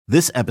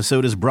This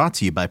episode is brought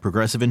to you by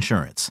Progressive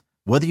Insurance.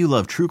 Whether you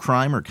love true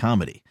crime or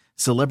comedy,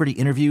 celebrity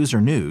interviews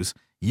or news,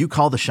 you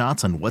call the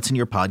shots on what's in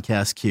your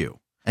podcast queue.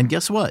 And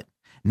guess what?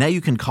 Now you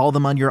can call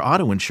them on your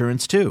auto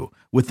insurance too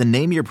with the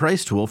Name Your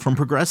Price tool from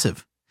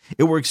Progressive.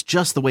 It works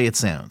just the way it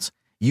sounds.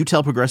 You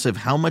tell Progressive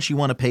how much you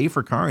want to pay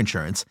for car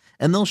insurance,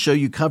 and they'll show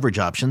you coverage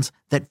options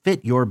that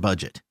fit your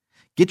budget.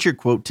 Get your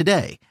quote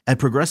today at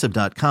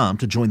Progressive.com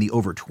to join the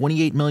over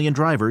 28 million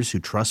drivers who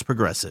trust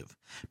Progressive.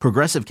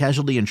 Progressive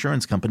Casualty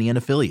Insurance Company and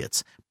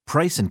Affiliates.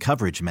 Price and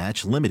coverage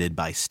match limited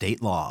by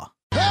state law.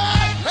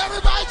 Hey,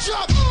 everybody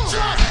jump, jump,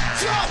 jump.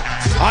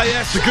 Ah,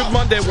 yes, a good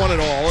Monday, one and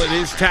all. It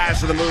is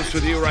Taz and the Moose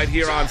with you right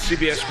here on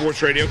CBS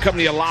Sports Radio, coming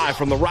to you live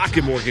from the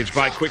Rocket Mortgage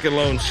by Quicken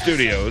Loan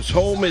Studios.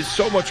 Home is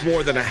so much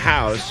more than a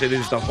house. It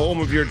is the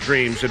home of your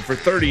dreams, and for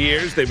 30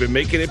 years, they've been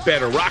making it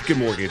better. Rocket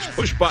Mortgage,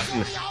 push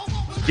button,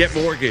 get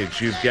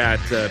mortgage. You've got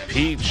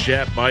Pete,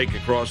 Shep, Mike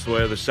across the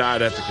other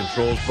side at the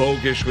controls.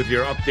 Bogish with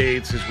your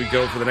updates as we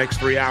go for the next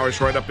 3 hours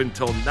right up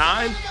until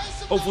 9.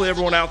 Hopefully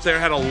everyone out there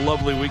had a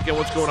lovely weekend.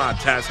 What's going on,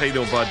 Taz? How you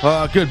doing,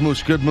 bud? Good,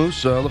 Moose. Good,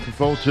 Moose. Looking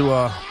forward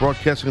to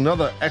broadcasting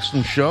another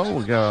excellent show.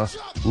 We got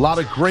a lot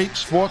of great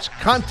sports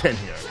content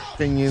here.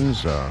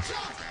 Opinions,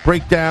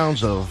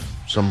 breakdowns of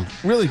some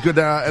really good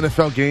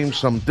NFL games,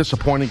 some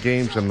disappointing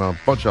games, and a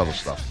bunch of other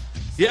stuff.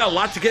 Yeah, a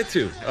lot to get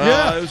to.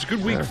 It was a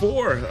good week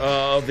 4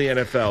 of the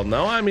NFL.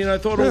 No, I mean, I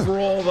thought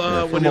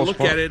overall, when you look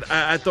at it,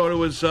 I thought it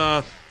was...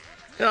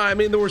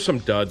 there were some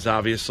duds,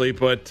 obviously,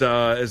 but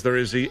as there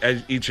is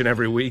each and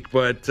every week.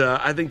 But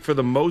I think for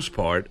the most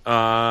part,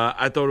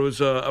 I thought it was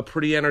a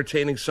pretty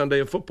entertaining Sunday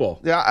of football.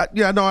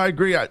 I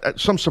agree.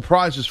 Some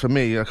surprises for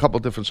me, a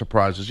couple different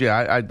surprises.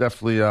 Yeah, I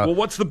definitely... Well,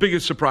 what's the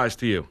biggest surprise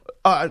to you?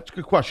 It's a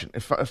good question.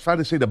 If I had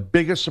to say the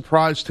biggest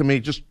surprise to me,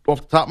 just off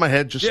the top of my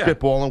head, just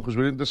spitballing, because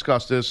we didn't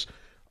discuss this,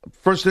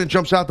 first thing that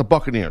jumps out, the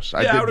Buccaneers.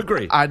 I would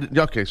agree.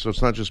 Okay, so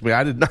it's not just me.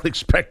 I did not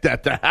expect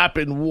that to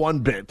happen one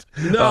bit.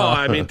 No,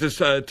 I mean,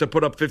 to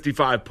put up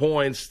 55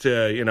 points,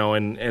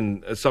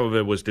 and some of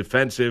it was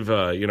defensive.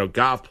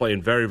 Goff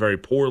playing very, very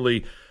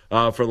poorly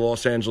for the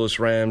Los Angeles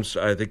Rams.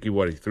 I think he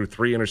threw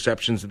 3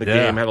 interceptions in the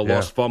game, had a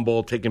lost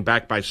fumble, taken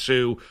back by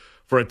Sue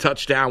for a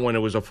touchdown when it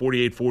was a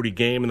 48-40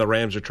 game, and the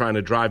Rams are trying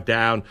to drive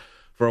down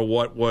for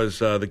what was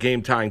the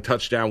game-tying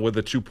touchdown with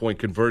a 2-point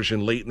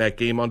conversion late in that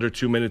game, under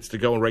 2 minutes to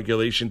go in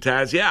regulation.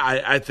 Taz,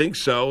 I think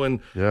so, and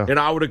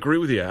I would agree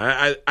with you.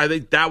 I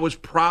think that was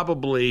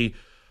probably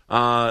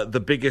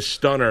the biggest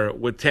stunner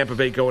with Tampa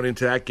Bay going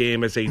into that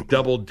game as a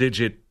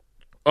double-digit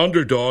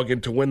underdog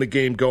and to win the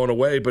game going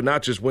away, but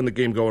not just win the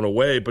game going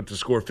away, but to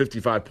score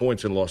 55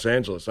 points in Los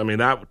Angeles. I mean,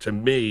 that, to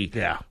me,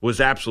 was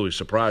absolutely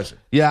surprising.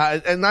 Yeah,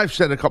 and I've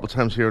said a couple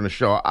times here on the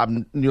show,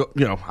 I'm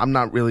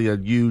not really a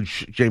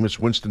huge Jameis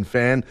Winston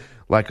fan,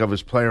 of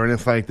his play or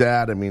anything like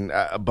that. I mean,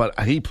 but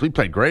he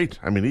played great.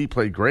 I mean, he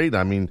played great.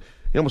 I mean,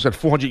 he almost had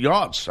 400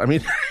 yards. I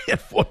mean, he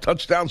had 4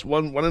 touchdowns,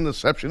 one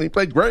interception. He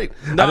played great.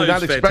 No, I did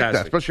not expect fantastic.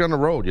 that, especially on the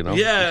road,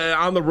 Yeah,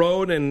 on the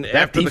road. And that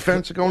after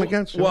defense going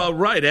against? Well,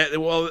 right.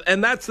 Well,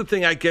 and that's the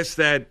thing, I guess,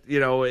 that,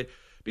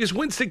 because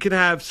Winston can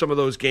have some of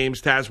those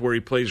games, Taz, where he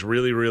plays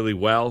really, really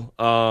well.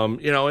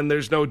 And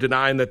there's no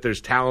denying that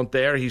there's talent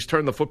there. He's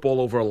turned the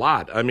football over a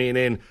lot. I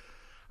mean,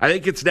 I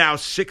think it's now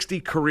 60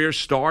 career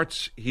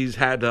starts. He's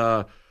had...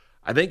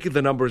 I think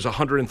the number is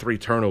 103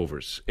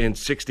 turnovers in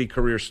 60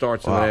 career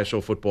starts in the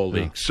National Football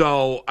League. Yeah.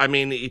 So, I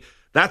mean,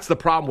 that's the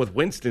problem with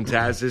Winston,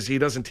 Taz, is he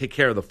doesn't take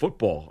care of the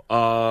football.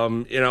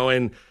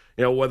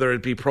 Whether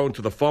it be prone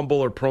to the fumble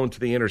or prone to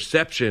the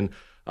interception,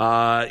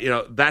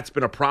 that's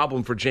been a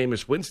problem for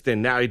Jameis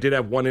Winston. Now, he did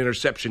have 1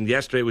 interception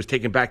yesterday. It was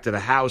taken back to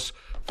the house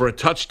for a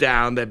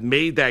touchdown that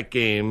made that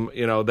game,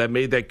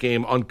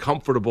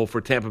 uncomfortable for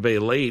Tampa Bay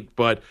late,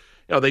 but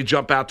they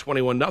jump out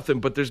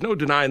 21-0, but there's no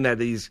denying that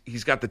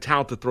he's got the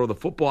talent to throw the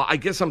football. I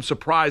guess I'm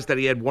surprised that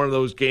he had one of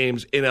those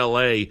games in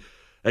L.A.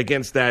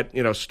 against that,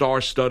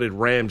 star-studded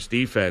Rams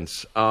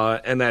defense,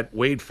 and that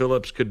Wade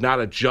Phillips could not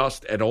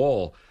adjust at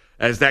all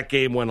as that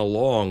game went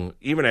along,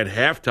 even at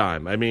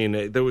halftime. I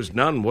mean, there was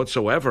none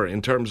whatsoever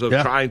in terms of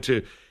trying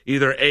to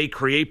either, A,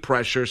 create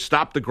pressure,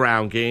 stop the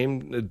ground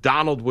game.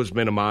 Donald was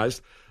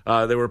minimized.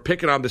 They were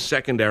picking on the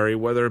secondary,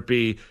 whether it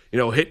be,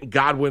 hitting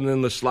Godwin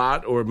in the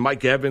slot or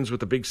Mike Evans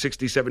with a big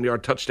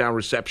 67-yard touchdown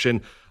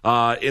reception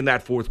in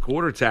that fourth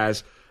quarter,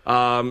 Taz.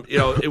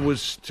 It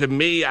was, to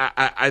me,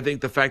 I think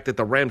the fact that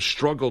the Rams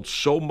struggled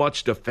so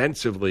much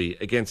defensively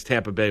against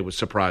Tampa Bay was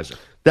surprising.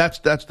 That's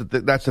the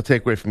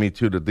takeaway for me,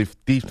 too, the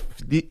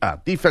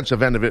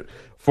defensive end of it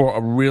for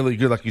a really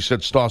good, like you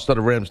said,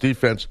 star-studded Rams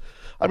defense.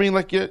 I mean,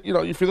 if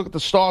you look at the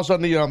stars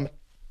on the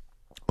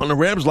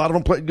Rams, a lot of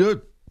them played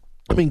good.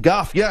 I mean,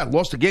 Goff,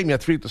 lost the game. He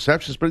had 3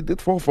 interceptions, but he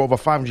did throw for over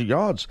 500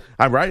 yards.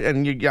 All right,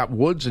 and you got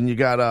Woods and you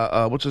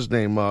got what's his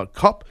name,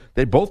 Kupp.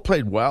 They both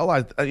played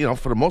well.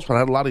 For the most part,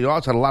 had a lot of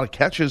yards, had a lot of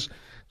catches.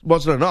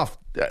 Wasn't enough.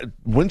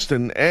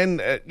 Winston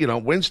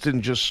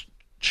just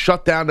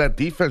shut down that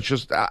defense.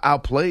 Just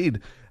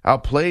outplayed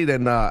outplayed,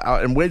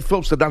 and Wade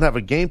Phillips did not have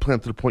a game plan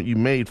to the point you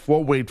made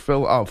for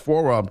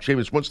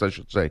Jameis Winston, I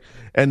should say,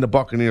 and the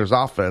Buccaneers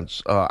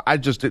offense. I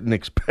just didn't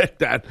expect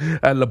that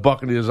out of the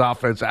Buccaneers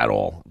offense at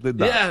all. Did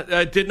not.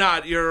 Yeah, did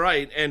not. You're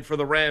right. And for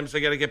the Rams,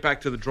 they got to get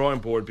back to the drawing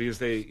board because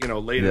they,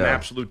 laid an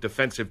absolute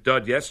defensive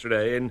dud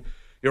yesterday. And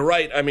you're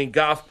right. I mean,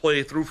 Goff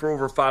threw for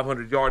over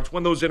 500 yards.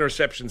 When those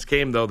interceptions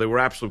came, though, they were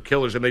absolute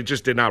killers, and they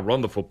just did not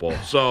run the football.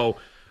 So,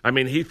 I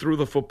mean, he threw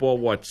the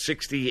football,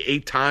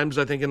 68 times,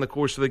 I think, in the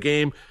course of the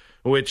game,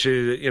 which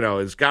is,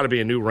 has got to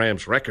be a new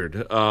Rams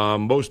record,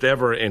 most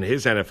ever in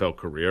his NFL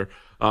career,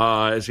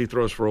 as he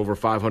throws for over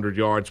 500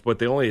 yards. But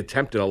they only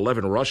attempted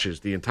 11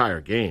 rushes the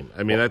entire game.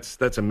 I mean,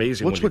 that's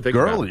amazing. What's with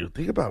Gurley?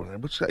 Think about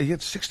it. He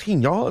had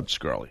 16 yards,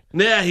 Gurley.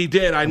 Yeah, he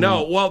did. I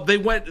know. Well,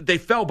 they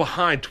fell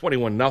behind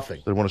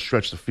 21-0. They want to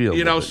stretch the field.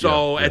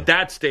 At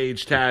that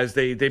stage, Taz,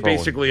 they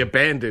basically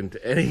abandoned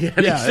any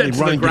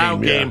sense of the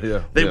ground game.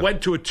 They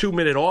went to a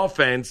 2-minute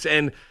offense,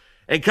 and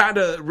kind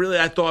of really,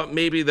 I thought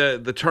maybe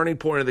the turning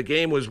point of the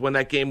game was when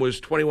that game was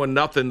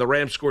 21-0. The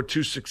Rams scored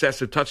 2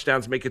 successive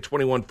touchdowns, make it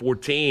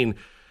 21-14.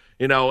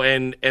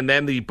 And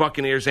then the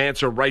Buccaneers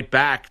answer right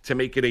back to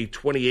make it a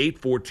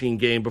 28-14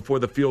 game before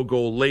the field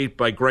goal late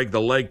by Greg the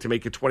Leg to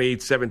make it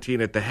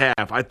 28-17 at the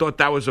half. I thought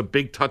that was a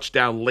big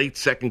touchdown late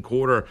second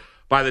quarter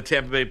by the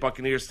Tampa Bay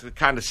Buccaneers to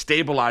kind of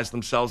stabilize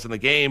themselves in the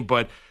game.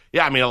 But,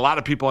 yeah, I mean, a lot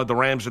of people had the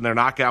Rams in their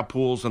knockout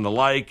pools and the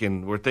like,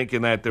 and were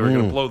thinking that they were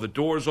going to blow the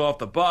doors off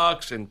the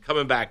Bucs and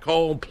coming back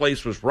home.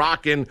 Place was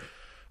rocking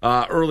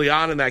early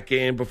on in that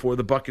game before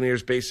the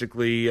Buccaneers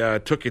basically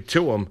took it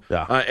to them.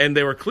 Yeah. And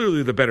they were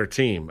clearly the better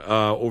team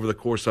over the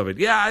course of it.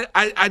 Yeah,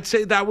 I'd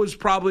say that was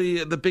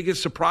probably the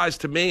biggest surprise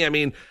to me. I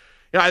mean,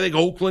 I think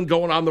Oakland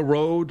going on the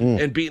road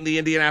and beating the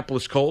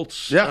Indianapolis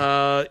Colts.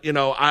 Yeah.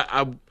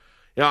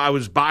 I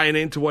was buying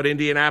into what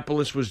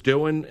Indianapolis was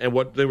doing and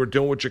what they were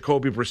doing with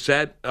Jacoby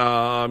Brissett.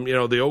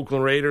 The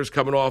Oakland Raiders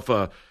coming off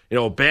a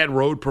bad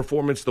road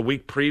performance the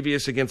week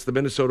previous against the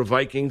Minnesota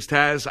Vikings,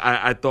 Taz.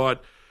 I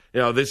thought,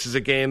 this is a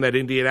game that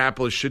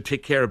Indianapolis should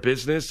take care of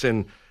business.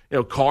 And,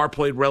 Carr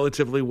played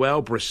relatively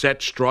well.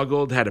 Brissett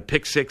struggled, had a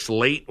pick six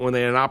late when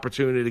they had an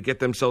opportunity to get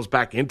themselves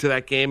back into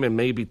that game and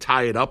maybe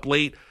tie it up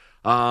late.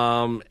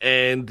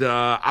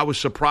 I was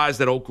surprised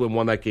that Oakland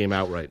won that game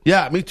outright.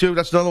 Yeah, me too.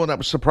 That's another one that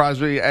was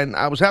surprised me, and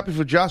I was happy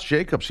for Josh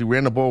Jacobs. He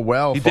ran the ball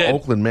well for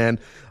Oakland, man.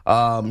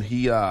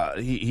 He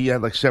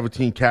had like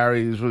 17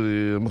 carries,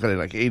 I'm looking at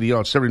like 80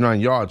 yards, 79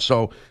 yards.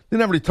 So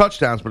didn't have any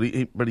touchdowns, but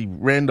he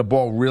ran the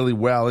ball really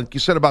well. And you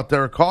said about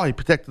Derek Carr, he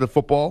protected the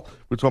football.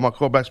 We're talking about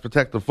quarterbacks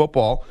protect the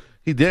football.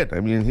 He did. I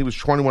mean, he was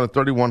 21 of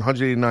 31,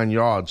 189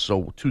 yards,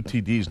 so 2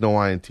 TDs, no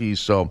INTs.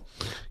 So,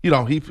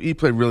 he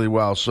played really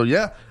well. So,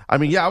 yeah,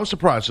 I was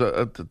surprised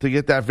to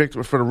get that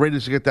victory, for the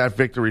Raiders to get that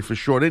victory for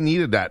sure. They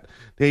needed that.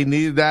 They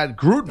needed that.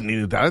 Gruden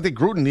needed that. I think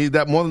Gruden needed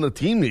that more than the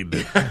team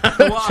needed it.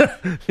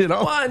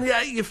 Well,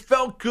 yeah, you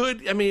felt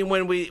good. I mean,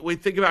 when we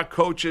think about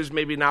coaches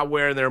maybe not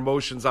wearing their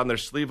emotions on their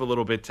sleeve a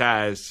little bit,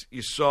 Taz,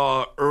 you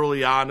saw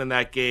early on in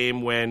that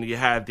game when you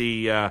had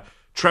the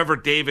Trevor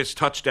Davis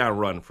touchdown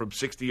run from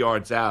 60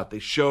 yards out. They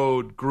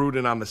showed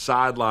Gruden on the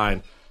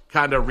sideline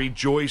kind of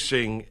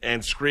rejoicing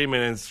and screaming.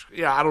 And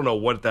I don't know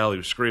what the hell he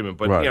was screaming,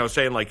 but,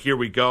 saying like, here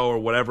we go, or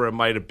whatever it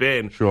might have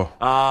been. Sure.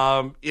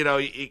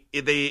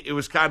 It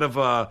was kind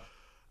of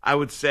I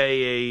would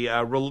say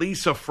a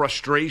release of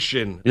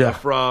frustration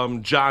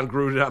from John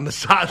Gruden on the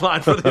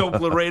sideline for the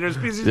Oakland Raiders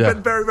because he's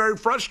been very, very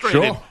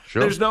frustrated.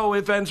 Sure. There's no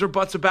ifs, ands, or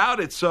buts about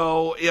it.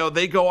 So,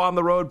 they go on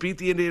the road, beat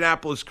the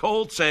Indianapolis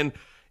Colts, and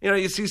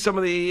you see some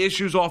of the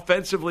issues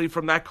offensively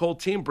from that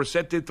Colt team.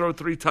 Brissett did throw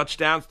 3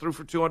 touchdowns, threw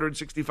for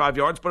 265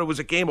 yards, but it was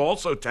a game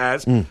also,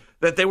 Taz,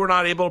 that they were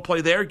not able to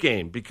play their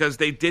game because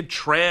they did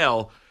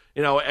trail,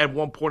 at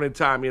one point in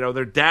time.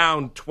 They're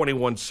down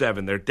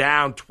 21-7. They're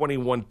down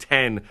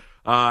 21-10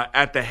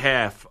 at the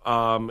half,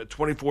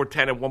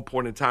 24-10 at one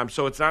point in time.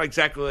 So it's not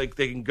exactly like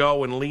they can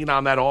go and lean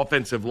on that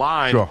offensive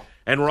line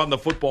and run the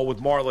football with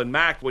Marlon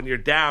Mack when you're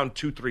down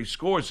 2-3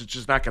 scores. It's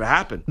just not going to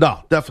happen. No,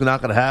 definitely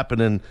not going to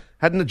happen. And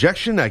had an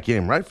ejection in that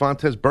game, right?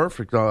 Fontez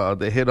Burfict,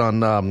 they hit on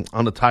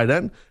the tight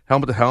end,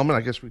 helmet to helmet.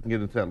 I guess we can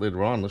get into that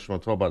later on unless you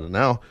want to talk about it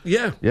now.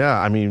 Yeah. Yeah,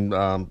 I mean,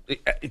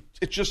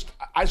 it just,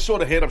 I saw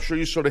the hit. I'm sure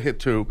you saw the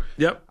hit too.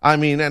 Yep. I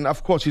mean, and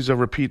of course he's a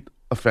repeat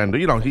offender.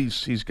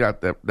 He's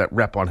got that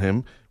rep on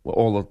him.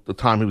 All the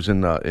time he was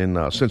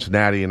in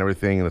Cincinnati and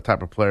everything, and the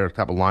type of player,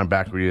 type of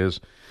linebacker he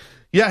is.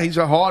 Yeah, he's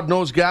a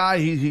hard-nosed guy.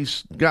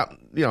 He's got,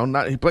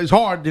 he plays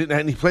hard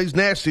and he plays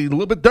nasty, a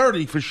little bit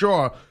dirty for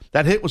sure.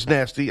 That hit was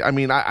nasty. I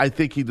mean, I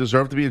think he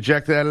deserved to be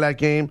ejected out of that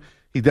game.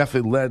 He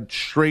definitely led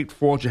straight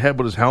forward ahead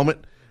with his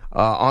helmet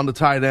on the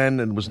tight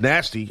end and was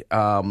nasty.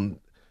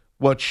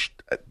 Which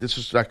this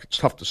is like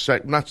tough to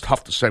say, not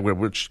tough to segue.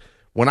 Which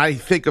when I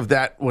think of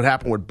that, what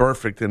happened with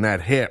Burfict in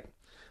that hit,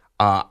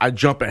 I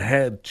jump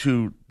ahead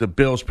to the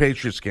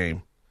Bills-Patriots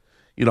game.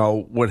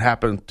 What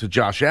happened to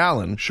Josh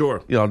Allen.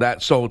 Sure.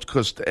 That, so it's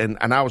because, and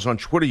I was on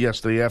Twitter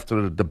yesterday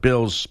after the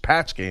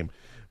Bills-Pats game,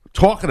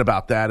 talking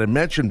about that and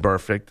mentioned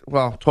Burfict.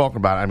 Well, talking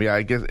about it, I mean,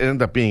 I guess it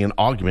ended up being an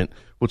argument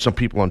with some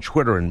people on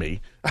Twitter and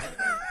me.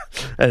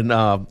 And,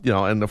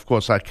 and of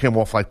course I came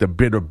off like the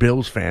bitter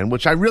Bills fan,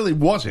 which I really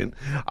wasn't.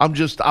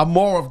 I'm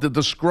more of the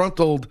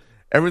disgruntled,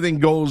 everything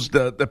goes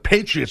the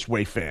Patriots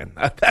way fan.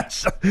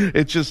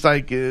 It's just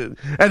like,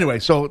 anyway,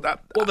 so.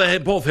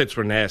 Both hits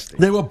were nasty.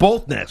 They were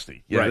both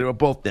nasty. Yeah, right. They were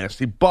both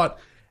nasty. But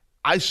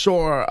I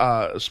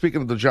saw,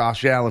 speaking of the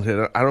Josh Allen hit,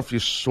 I don't know if you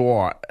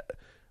saw,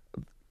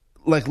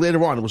 like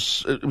later on, it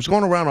was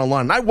going around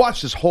online. And I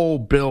watched this whole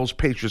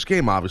Bills-Patriots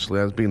game, obviously,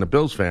 as being a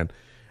Bills fan.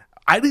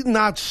 I did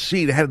not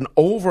see, they had an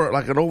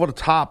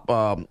over-the-top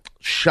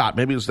shot.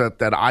 Maybe it was that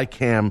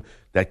iCam,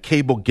 that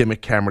cable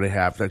gimmick camera they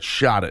have that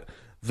shot it,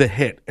 the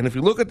hit. And if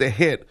you look at the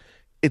hit,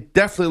 it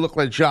definitely looked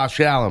like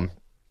Josh Allen,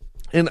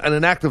 in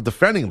an act of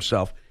defending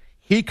himself,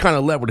 he kind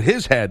of led with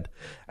his head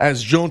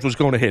as Jones was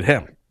going to hit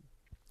him.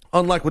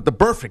 Unlike with the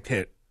Burfict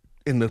hit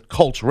in the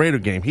Colts-Raider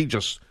game, he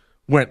just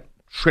went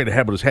straight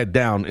ahead with his head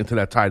down into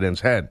that tight end's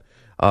head.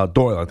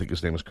 Doyle, I think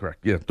his name is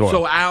correct. Yeah, Doyle.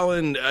 So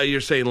Allen,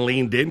 you're saying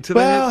leaned into that?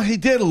 Well, he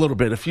did a little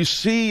bit. If you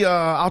see,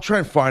 I'll try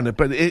and find it,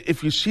 but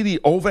if you see the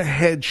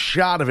overhead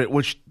shot of it,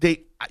 which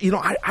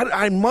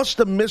I must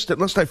have missed it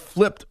unless I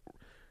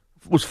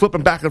was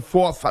flipping back and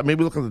forth,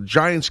 maybe looking at the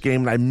Giants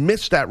game, and I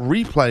missed that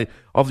replay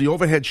of the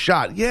overhead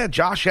shot. Yeah,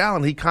 Josh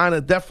Allen, he kind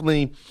of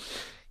definitely,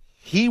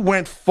 he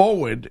went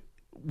forward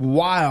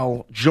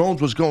while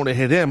Jones was going to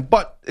hit him.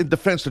 But in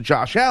defense of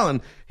Josh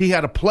Allen, he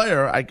had a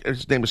player,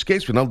 his name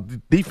escapes me,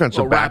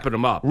 defensive back.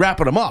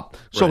 Wrapping him up.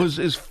 So right.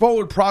 his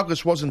forward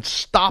progress wasn't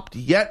stopped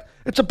yet.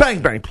 It's a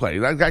bang-bang play.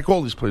 Like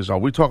all these plays are.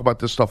 We talk about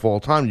this stuff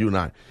all the time, you and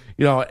I.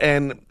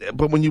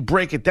 But when you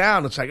break it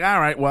down, it's like, all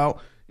right,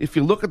 well, if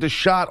you look at the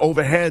shot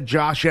overhead,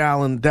 Josh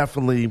Allen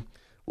definitely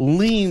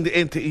leaned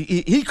into,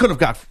 he could have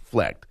got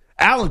flagged.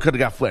 Allen could have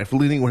got flagged for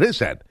leaning with his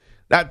head.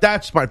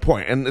 That's my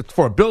point. And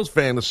for a Bills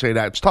fan to say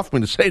that, it's tough for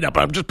me to say that,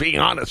 but I'm just being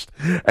honest.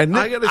 And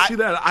I got to see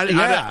that. I'm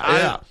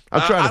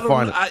trying to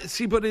find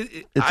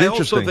it. But I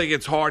also think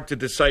it's hard to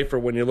decipher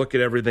when you look at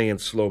everything in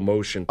slow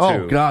motion, too.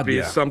 Oh, God,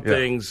 because some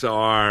things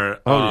are,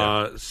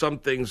 some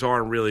things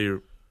aren't really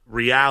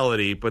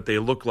reality, but they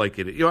look like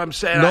it. You know what I'm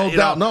saying? No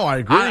doubt. No, I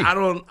agree. I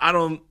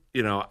don't.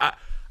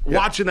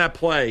 Watching that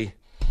play.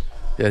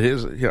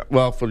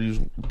 Well, for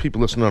you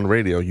people listening on the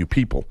radio, you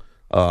people.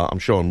 I'm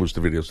showing Moose the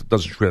videos. It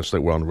doesn't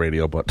translate well on the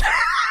radio, but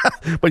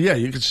but yeah,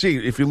 you can see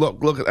if you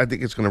look at, I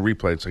think it's going to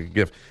replay. It's like a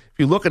GIF. If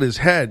you look at his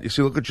head,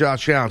 look at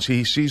Josh Allen. See,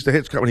 he sees the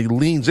hits coming. He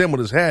leans in with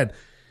his head.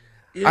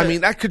 Yeah. I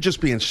mean, that could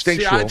just be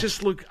instinctual.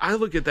 I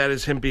look at that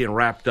as him being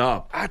wrapped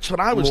up. That's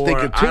what I was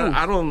thinking too.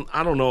 I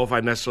don't know if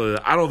I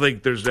don't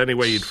think there's any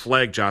way you'd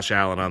flag Josh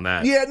Allen on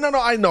that. Yeah, no,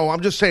 I know.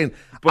 I'm just saying.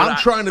 But I'm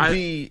trying to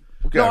be.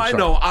 Okay, no, I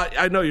know.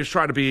 I know you're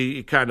trying to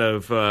be kind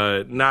of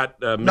not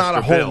Mr. Not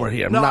a Bill. homer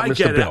here. No, not I Mr.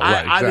 get Bill. it.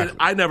 Right, exactly.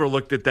 I never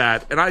looked at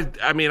that, and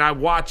I mean, I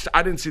watched.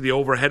 I didn't see the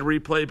overhead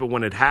replay, but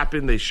when it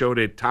happened, they showed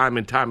it time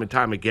and time and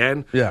time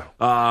again. Yeah.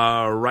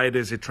 Right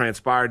as it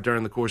transpired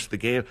during the course of the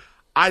game,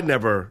 I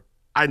never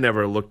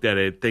looked at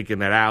it thinking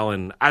that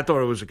Allen. I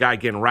thought it was a guy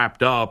getting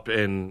wrapped up,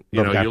 and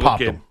you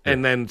look at,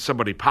 and then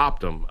somebody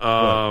popped him.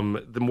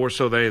 The more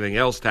so than anything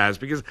else, Taz,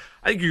 because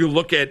I think you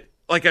look at.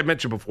 Like I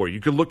mentioned before, you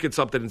could look at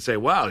something and say,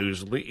 wow, he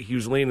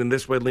was leaning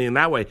this way, leaning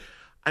that way.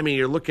 I mean,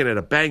 you're looking at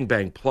a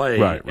bang-bang play,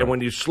 right. And when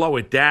you slow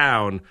it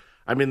down,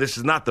 I mean, this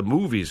is not the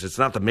movies. It's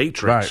not the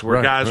Matrix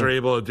where guys are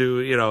able to do,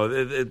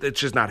 it's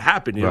just not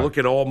happening. You look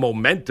at all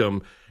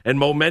momentum, and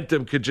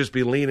momentum could just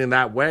be leaning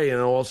that way, and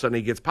all of a sudden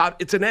he gets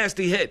popped. It's a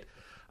nasty hit.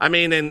 I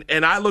mean,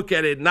 and I look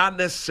at it not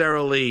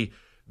necessarily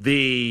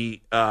the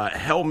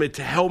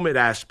helmet-to-helmet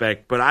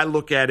aspect, but I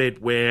look at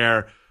it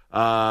where –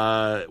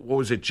 what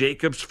was it?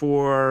 Jacobs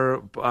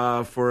for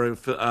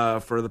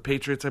the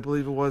Patriots, I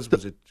believe it was.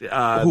 Was it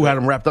who had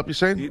him wrapped up? You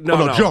saying?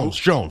 No.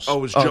 Jones. Oh,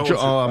 it was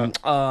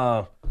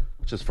Jones.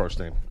 What's his first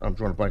name? I'm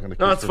drawing a blank on the.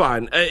 No, that's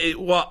fine.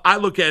 Well, I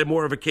look at it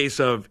more of a case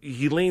of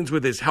he leans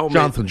with his helmet.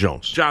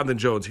 Jonathan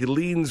Jones. He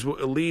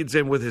leads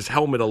in with his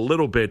helmet a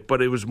little bit,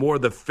 but it was more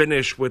the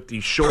finish with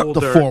the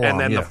shoulder and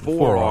then the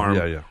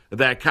forearm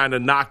that kind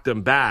of knocked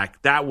him back.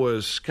 That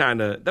was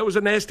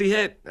a nasty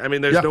hit. I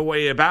mean, there's no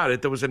way about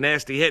it. There was a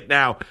nasty hit.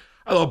 Now,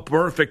 I thought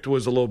Burfict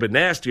was a little bit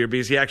nastier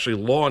because he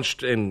actually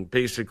launched and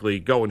basically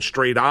going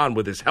straight on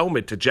with his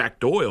helmet to Jack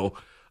Doyle.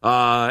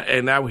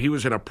 And now he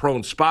was in a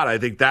prone spot. I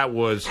think that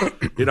was,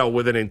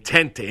 with an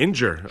intent to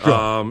injure.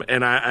 Sure.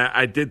 And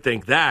I did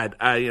think that,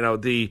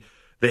 the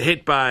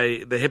hit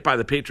by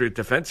the Patriot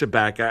defensive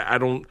back.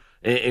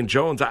 In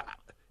Jones.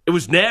 It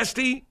was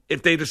nasty.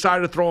 If they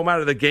decided to throw him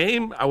out of the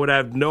game, I would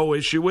have no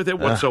issue with it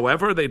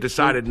whatsoever. They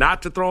decided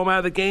not to throw him out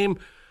of the game.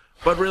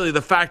 But really,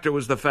 the factor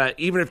was the fact,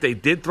 even if they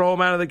did throw him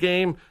out of the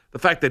game, the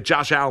fact that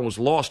Josh Allen was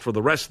lost for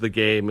the rest of the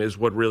game is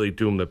what really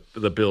doomed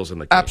the Bills in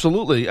the game.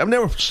 Absolutely. I mean,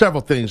 there were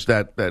several things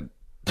that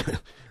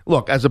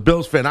look, as a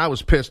Bills fan, I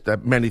was pissed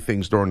at many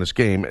things during this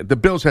game. The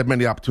Bills had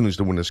many opportunities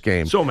to win this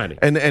game. So many.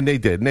 And they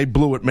did. And they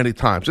blew it many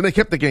times. And they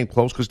kept the game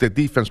close because their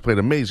defense played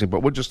amazing.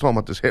 But we're just talking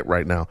about this hit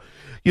right now.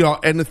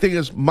 And the thing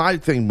is, my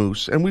thing,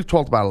 Moose, and we've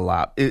talked about it a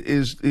lot,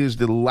 is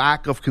the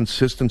lack of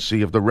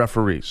consistency of the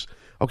referees.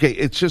 Okay,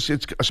 it's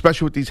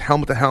especially with these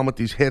helmet-to-helmet,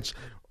 these hits,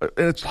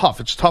 and it's tough.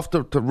 It's tough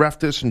to ref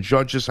this and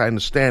judge this. I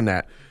understand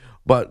that.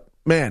 But,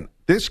 man,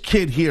 this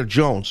kid here,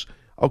 Jones,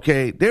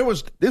 okay,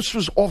 this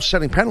was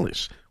offsetting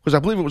penalties. Because I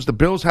believe it was the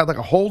Bills had like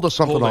a hold or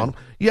something on him.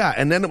 Yeah,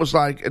 and then it was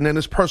and then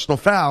this personal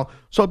foul.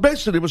 So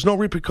basically there was no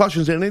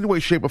repercussions in any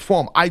way, shape, or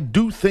form. I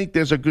do think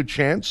there's a good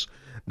chance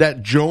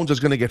that Jones is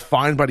going to get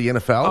fined by the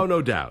NFL. Oh,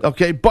 no doubt.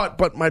 Okay,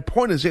 but my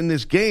point is in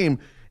this game,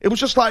 it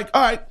was just like,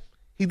 all right,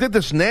 he did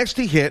this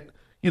nasty hit,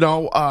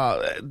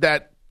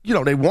 that,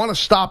 they want to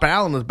stop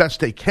Allen as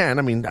best they can.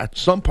 I mean, at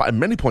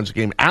many points of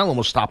the game, Allen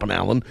was stopping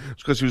Allen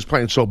because he was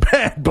playing so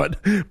bad.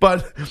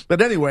 But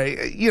anyway,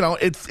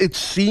 it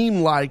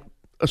seemed like,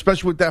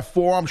 especially with that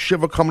forearm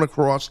shiver coming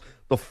across,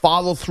 the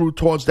follow-through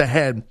towards the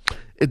head,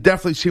 it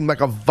definitely seemed like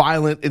a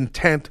violent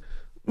intent.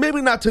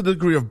 Maybe not to the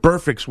degree of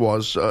Burfict's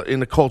was in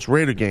the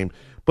Colts-Raider game,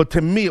 but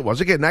to me it was.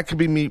 Again, that could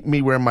be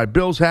me wearing my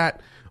Bills hat,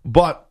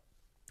 but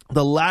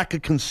the lack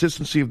of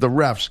consistency of the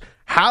refs,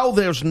 how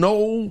there's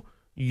no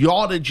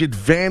yardage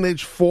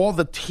advantage for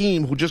the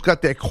team who just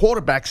got their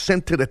quarterback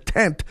sent to the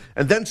tent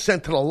and then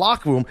sent to the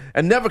locker room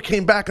and never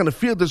came back on the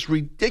field is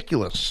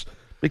ridiculous.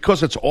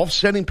 Because it's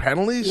offsetting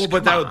penalties? Well,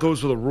 but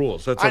those are the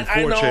rules. That's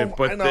unfortunate.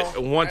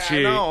 I'm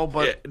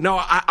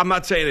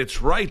not saying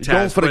it's right, Taz.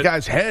 Going for the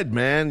guy's head,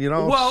 man.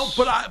 Well,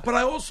 but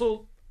I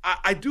also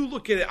I do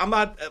look at it. I'm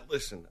not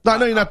listen. No, I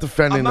know you're not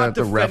defending the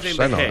refs.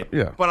 I know hit,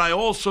 yeah. But I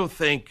also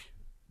think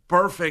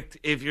Burfict,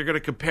 if you're going to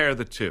compare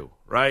the two,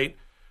 right?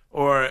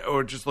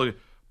 Or just look,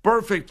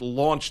 Burfict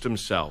launched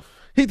himself.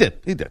 He did.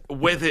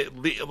 With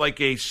it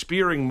like a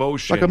spearing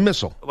motion. Like a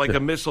missile. A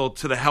missile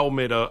to the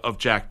helmet of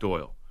Jack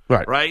Doyle.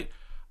 Right?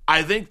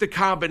 I think the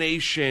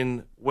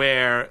combination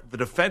where the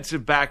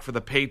defensive back for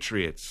the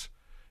Patriots,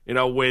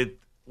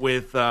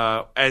 with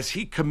as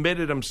he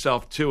committed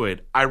himself to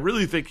it, I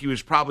really think he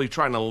was probably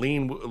trying to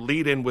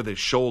lead in with his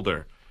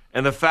shoulder.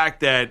 And the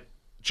fact that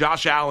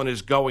Josh Allen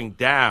is going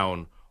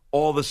down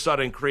all of a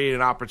sudden create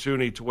an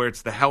opportunity to where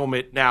it's the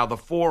helmet. Now, the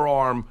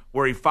forearm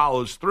where he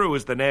follows through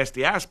is the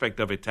nasty aspect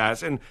of it,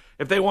 Taz. And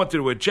if they wanted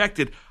to eject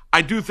it,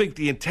 I do think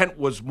the intent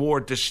was more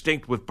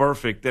distinct with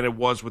Burfict than it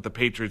was with the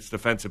Patriots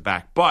defensive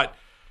back. But,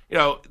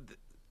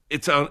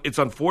 it's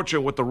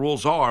unfortunate what the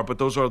rules are, but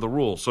those are the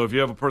rules. So if you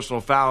have a personal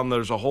foul and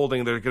there's a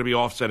holding, there are going to be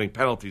offsetting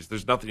penalties.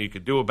 There's nothing you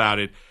can do about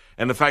it.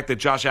 And the fact that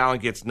Josh Allen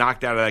gets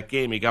knocked out of that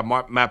game, he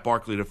got Matt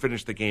Barkley to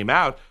finish the game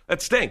out,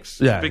 that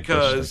stinks. Yeah,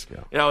 because,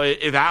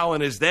 if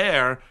Allen is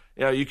there,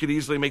 you could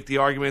easily make the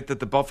argument that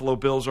the Buffalo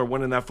Bills are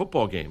winning that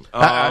football game.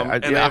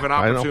 And they have an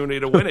opportunity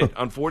to win it.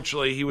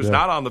 Unfortunately, he was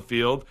not on the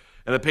field,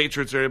 and the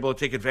Patriots are able to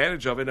take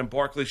advantage of it, and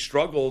Barkley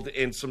struggled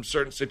in some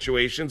certain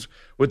situations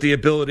with the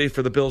ability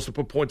for the Bills to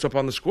put points up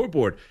on the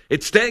scoreboard.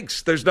 It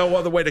stinks. There's no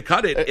other way to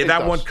cut it. If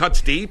that one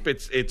cuts deep,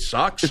 it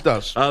sucks. It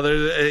does. But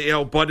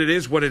it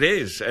is what it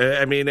is.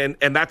 I mean,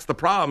 and that's the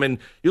problem. And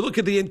you look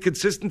at the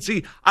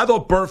inconsistency. I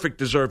thought Burfict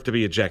deserved to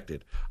be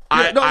ejected.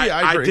 I agree.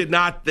 I did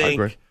not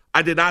think.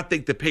 I did not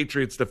think the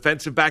Patriots'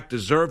 defensive back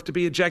deserved to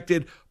be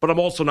ejected, but I'm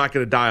also not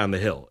going to die on the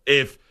hill.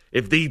 If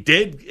he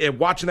did,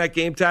 watching that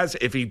game, Taz,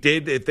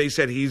 if they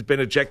said he's been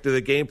ejected of the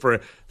game for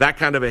that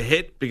kind of a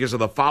hit because of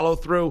the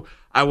follow-through,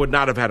 I would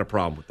not have had a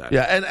problem with that.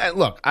 Yeah, and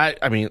look,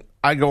 I mean,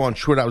 I go on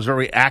Twitter. I was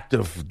very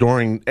active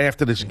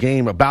after this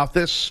game about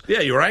this. Yeah,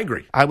 you were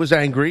angry. I was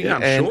angry. Yeah,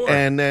 I'm sure.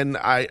 And then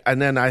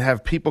I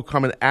have people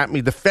coming at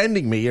me,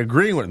 defending me,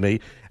 agreeing with me,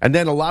 and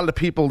then a lot of the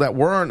people that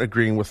weren't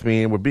agreeing with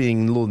me and were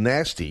being a little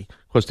nasty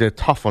because they're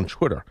tough on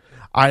Twitter.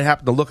 I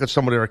happened to look at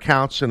some of their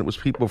accounts, and it was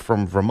people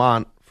from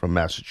Vermont, from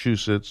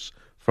Massachusetts,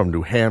 from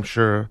New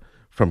Hampshire,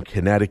 from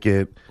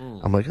Connecticut.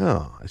 I'm like,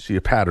 oh, I see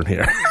a pattern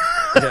here.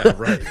 Yeah,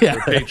 right.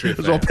 Yeah, Patriot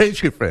it's all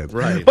Patriot fans.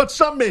 Right. But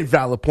some made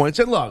valid points.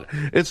 And look,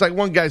 it's like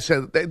one guy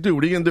said, dude,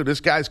 what are you going to do?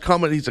 This guy's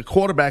coming. He's a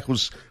quarterback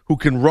who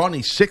can run.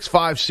 He's 6'5",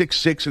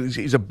 6'6", and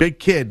he's a big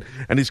kid,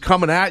 and he's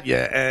coming at you.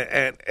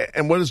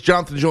 And what is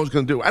Jonathan Jones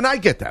going to do? And I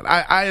get that.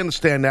 I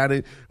understand that.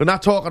 We're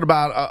not talking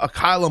about a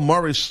Kyler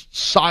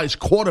Murray-sized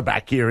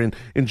quarterback here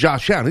in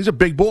Josh Allen. He's a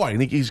big boy,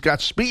 and he's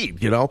got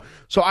speed,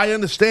 So I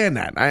understand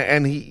that.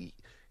 And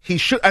he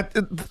should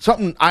 –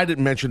 something I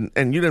didn't mention,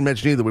 and you didn't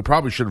mention either, we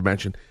probably should have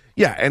mentioned –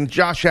 yeah, and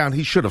Josh Allen,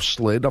 he should have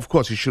slid. Of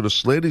course, he should have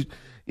slid.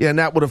 And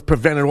that would have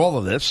prevented all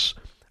of this.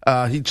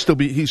 He still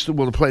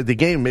would have played the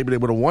game. Maybe they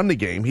would have won the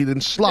game. He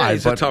didn't slide. Yeah,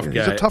 he's a tough guy.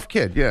 He's a tough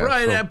kid. Yeah,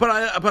 right. So.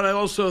 But I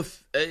also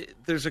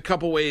there's a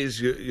couple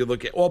ways you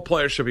look at. All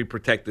players should be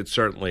protected,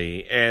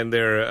 certainly, and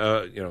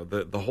they're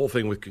the whole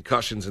thing with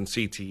concussions and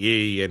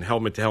CTE and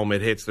helmet to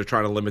helmet hits. They're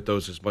trying to limit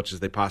those as much as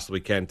they possibly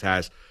can.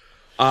 Taz.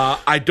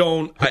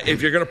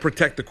 If you're going to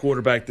protect the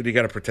quarterback, then you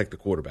got to protect the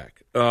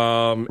quarterback.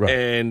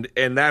 Right.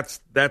 And that's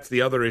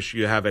the other issue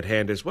you have at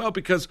hand as well,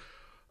 because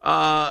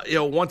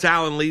once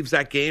Allen leaves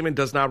that game and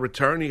does not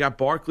return, you got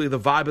Barkley, the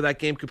vibe of that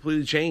game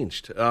completely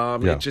changed.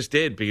 It just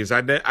did, because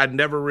I'd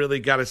never really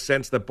got a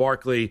sense that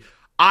Barkley,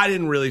 I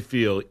didn't really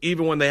feel,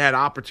 even when they had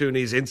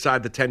opportunities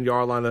inside the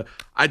 10-yard line,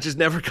 I just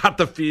never got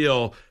the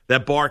feel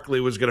that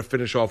Barkley was going to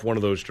finish off one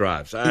of those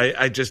drives.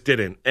 I just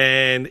didn't.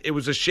 And it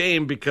was a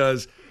shame,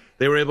 because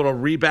they were able to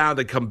rebound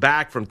and come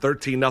back from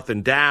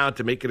 13-0 down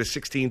to make it a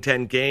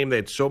 16-10 game. They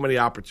had so many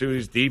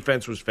opportunities.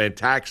 Defense was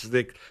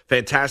fantastic.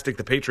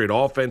 The Patriot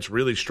offense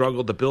really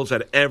struggled. The Bills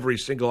had every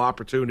single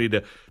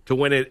opportunity to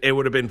win it. It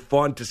would have been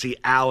fun to see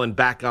Allen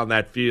back on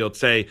that field,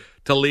 say,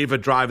 to leave a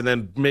drive, and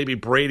then maybe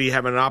Brady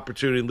having an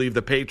opportunity to leave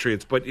the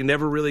Patriots. But you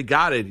never really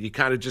got it. You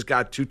kind of just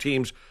got two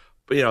teams.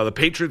 The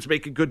Patriots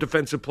making good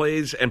defensive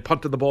plays and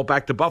punted the ball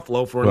back to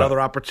Buffalo for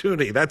another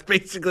opportunity. That's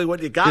basically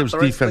what you got. It was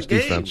defense,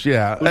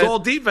 yeah. It was all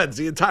defense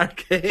the entire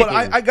game. But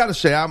I got to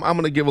say, I'm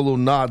going to give a little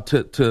nod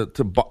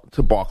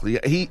to Barkley.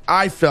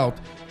 I felt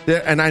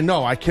that, and I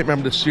know, I can't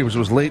remember the series. It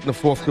was late in the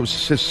fourth. It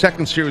was his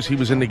second series he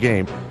was in the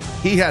game.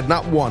 He had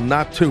not one,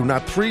 not two,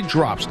 not three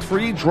drops.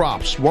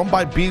 One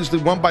by Beasley,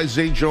 one by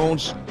Zay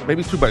Jones,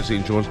 maybe two by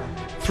Zay Jones.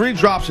 3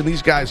 drops in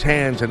these guys'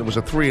 hands, and it was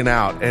a 3 and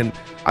out. And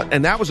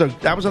that was an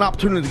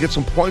opportunity to get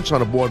some points on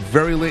the board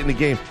very late in the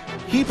game.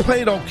 He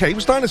played okay. He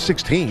was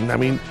 9-16. I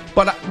mean,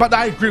 but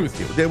I agree with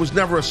you. There was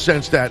never a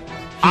sense that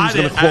he was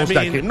going to close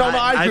that game. No,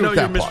 I agree with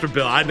that. I know you're Mr.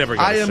 Bill. I never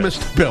got I am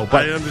Mr. Bill,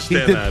 but I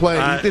understand he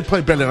did play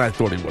better than I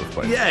thought he would have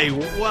played. Yeah,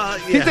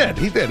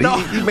 He did. No.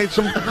 He made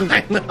some he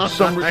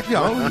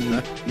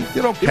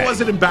did okay. He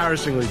wasn't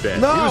embarrassingly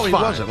bad. No, he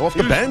wasn't. Off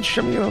the bench,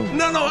 I mean,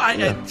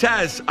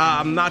 Taz,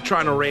 I'm not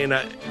trying to rain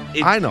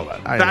I know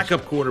that.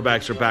 Backup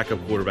quarterbacks are backup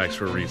quarterbacks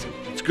for a reason.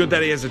 It's good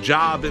that he has a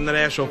job in the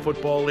National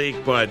Football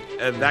League, but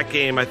that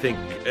game, I think,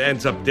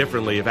 ends up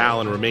differently if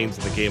Allen remains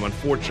in the game.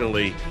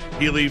 Unfortunately,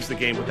 he leaves the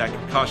game with that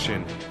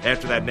concussion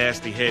after that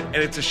nasty hit. And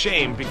it's a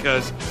shame,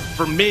 because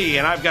for me,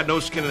 and I've got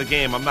no skin in the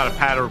game, I'm not a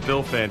Pat or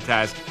Bill fan,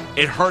 Taz,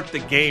 it hurt the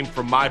game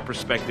from my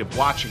perspective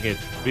watching it,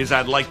 because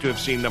I'd like to have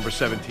seen number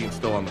 17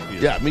 still on the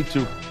field. Yeah, me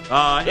too.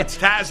 It's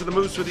Taz and the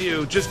Moose with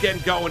you, just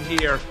getting going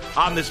here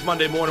on this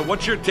Monday morning.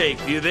 What's your take?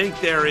 Do you think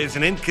there is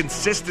an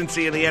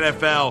inconsistency in the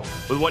NFL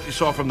with what you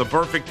saw from the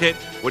Burfict hit,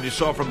 what you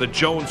saw from the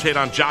Jones hit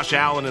on Josh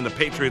Allen in the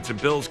Patriots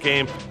and Bills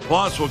game?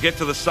 Plus, we'll get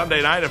to the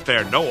Sunday night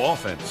affair. No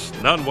offense,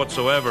 none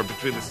whatsoever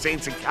between the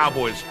Saints and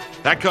Cowboys.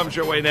 That comes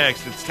your way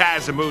next. It's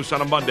Taz and Moose on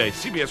a Monday,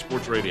 CBS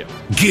Sports Radio.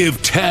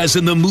 Give Taz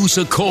and the Moose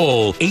a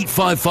call,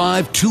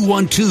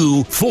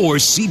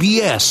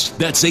 855-212-4CBS.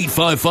 That's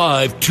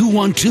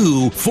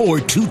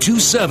 855-212-4227.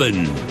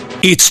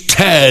 It's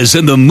Taz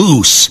and the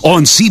Moose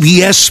on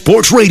CBS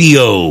Sports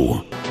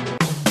Radio.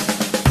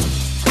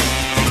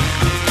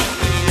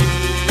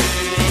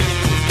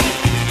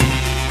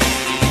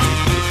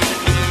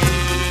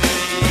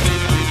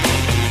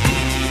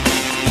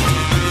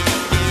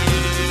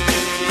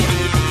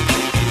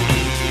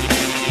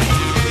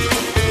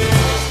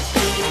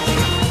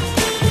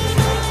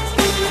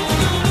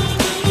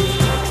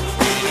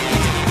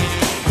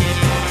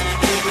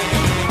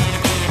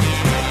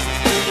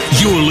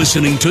 You're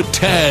listening to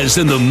Taz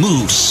and the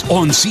Moose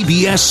on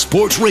CBS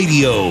Sports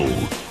Radio.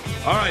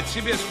 All right,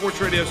 CBS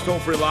Sports Radio's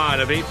toll-free line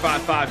of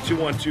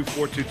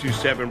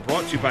 855-212-4227,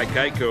 brought to you by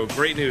Geico.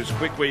 Great news,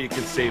 quick way you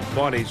can save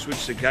money.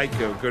 Switch to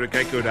Geico. Go to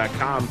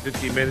geico.com.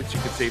 15 minutes, you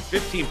can save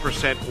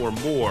 15% or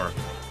more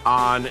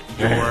on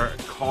your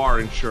car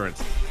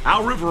insurance.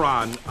 Al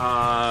Riveron,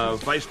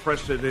 Vice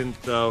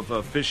President of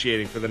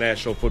Officiating for the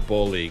National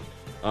Football League,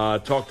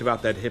 talked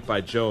about that hit by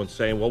Jones,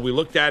 saying, well, we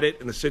looked at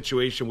it in the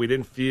situation. We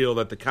didn't feel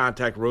that the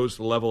contact rose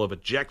to the level of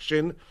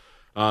ejection.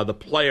 The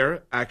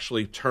player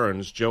actually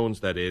turns, Jones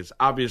that is.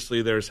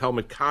 Obviously, there's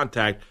helmet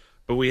contact,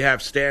 but we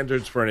have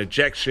standards for an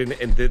ejection,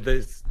 and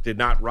this did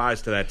not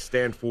rise to that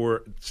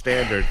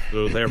standard,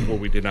 so therefore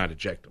we did not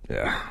eject him.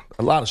 Yeah,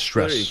 a lot of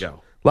stress. There you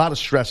go. A lot of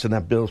stress in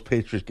that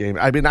Bills-Patriots game.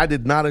 I mean, I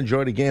did not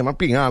enjoy the game. I'm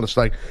being honest.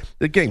 Like,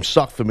 the game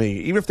sucked for me.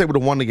 Even if they would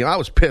have won the game, I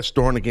was pissed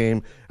during the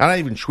game. And I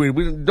even tweeted,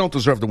 we don't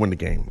deserve to win the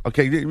game.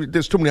 Okay,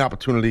 there's too many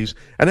opportunities.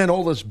 And then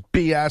all this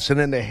BS, and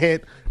then the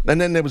hit. And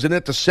then there was an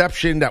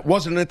interception that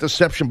wasn't an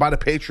interception by the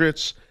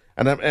Patriots.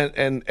 And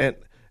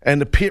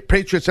the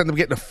Patriots ended up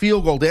getting a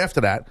field goal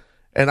after that.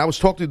 And I was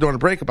talking to you during the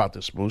break about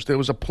this, Moose. There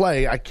was a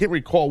play. I can't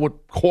recall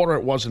what quarter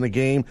it was in the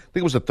game. I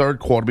think it was the third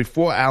quarter,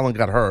 before Allen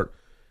got hurt.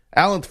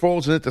 Allen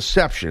throws an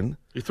interception.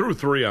 He threw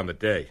 3 on the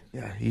day.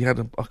 Yeah, he had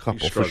a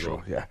couple for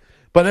sure. Yeah,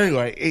 but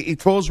anyway, he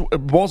throws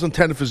ball's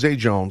intended for Zay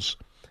Jones,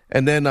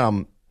 and then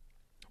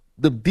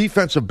the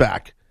defensive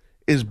back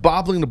is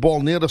bobbling the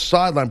ball near the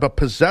sideline, but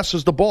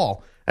possesses the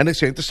ball, and they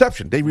say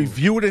interception. They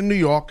review it in New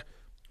York,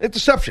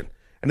 interception,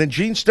 and then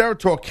Gene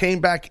Steratore came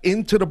back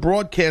into the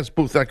broadcast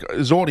booth, like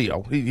his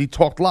audio. He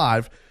talked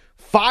live.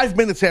 5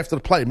 minutes after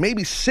the play,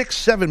 maybe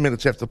 6-7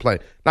 minutes after the play.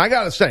 Now, I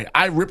got to say,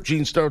 I ripped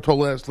Gene Steratore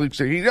last week,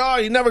 saying,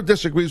 he never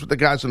disagrees with the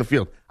guys on the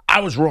field.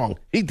 I was wrong.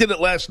 He did it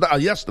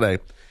yesterday.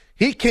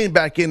 He came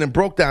back in and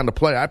broke down the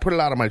play. I put it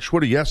out on my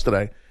Twitter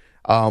yesterday.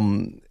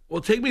 Well,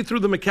 take me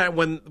through the mechanic.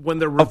 When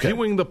they're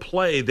reviewing the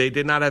play, they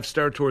did not have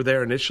Steratore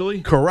there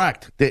initially?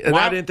 Correct.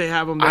 Why didn't they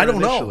have him there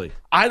initially?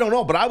 I don't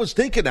know, but I was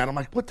thinking that. I'm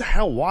like, what the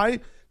hell? Why?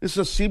 This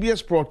is a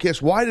CBS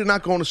broadcast. Why did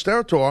not go into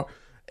Steratore?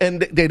 And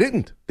they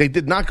didn't. They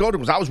did not go to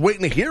him. I was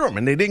waiting to hear him,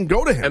 and they didn't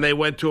go to him. And they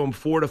went to him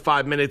 4 to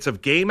 5 minutes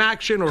of game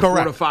action, or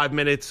Correct. 4 to 5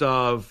 minutes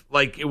of,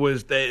 like, it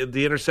was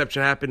the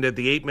interception happened at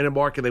the 8-minute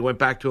mark, and they went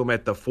back to him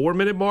at the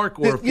 4-minute mark,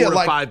 or 4 to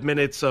 5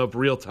 minutes of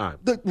real time?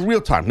 The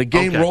real time. The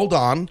game rolled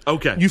on.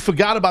 Okay. You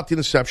forgot about the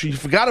interception. You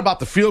forgot about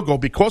the field goal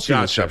because of the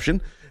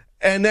interception.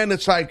 And then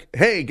it's like,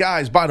 hey,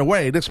 guys, by the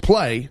way, this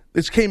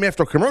came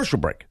after a commercial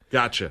break.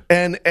 Gotcha.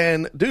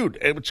 And dude,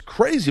 it's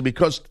crazy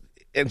because,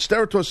 and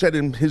Steratore said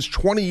in his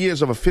 20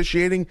 years of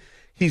officiating,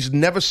 he's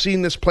never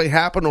seen this play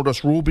happen or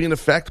this rule be in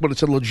effect, but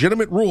it's a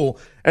legitimate rule.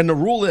 And the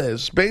rule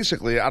is,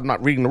 basically, I'm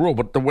not reading the rule,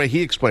 but the way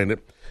he explained it,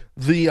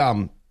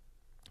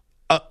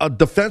 a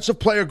defensive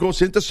player goes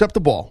to intercept the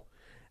ball.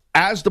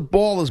 As the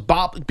ball is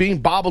being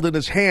bobbled in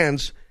his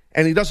hands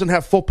and he doesn't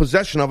have full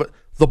possession of it,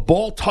 the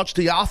ball touched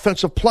the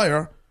offensive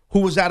player who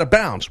was out of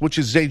bounds, which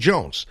is Zay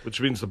Jones.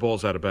 Which means the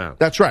ball's out of bounds.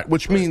 That's right,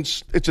 which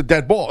means it's a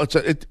dead ball. It's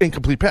an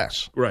incomplete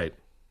pass. Right.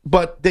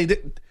 But they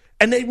did,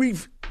 and they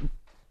reviewed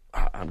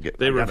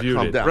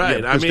it, down.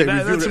 right? Yeah, I mean,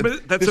 that's this a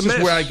miss.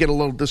 is where I get a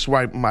little. This is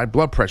why my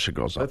blood pressure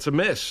goes up. That's a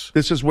miss.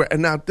 This is where,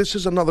 and now this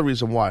is another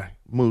reason why,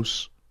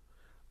 Moose.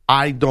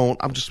 I don't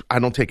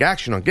take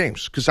action on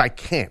games because I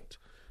can't,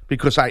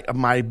 because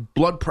my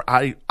blood.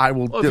 I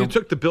will. Well, if you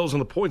took the Bills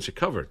and the points, you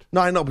covered. No,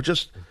 I know, but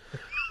just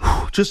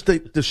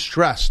the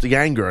stress, the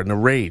anger, and the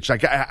rage.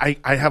 Like I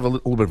have a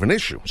little bit of an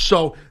issue.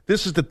 So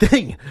this is the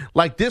thing.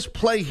 Like this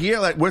play here,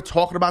 like we're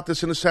talking about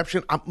this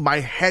interception. My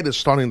head is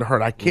starting to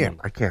hurt. I can't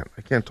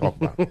talk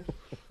about it.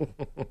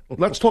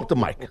 Let's talk to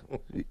Mike.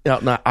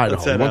 Not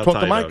Idaho. You want to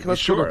talk to Mike?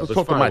 Let's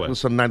talk to Mike.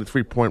 Listen,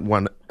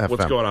 93.1 FM.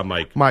 What's going on,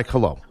 Mike? Mike,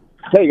 hello.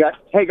 Hey guys,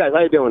 how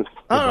you doing?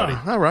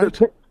 All right.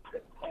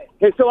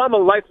 Hey, so I'm a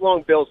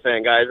lifelong Bills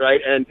fan, guys,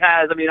 right? And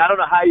Taz, I mean, I don't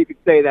know how you could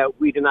say that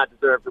we did not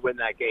deserve to win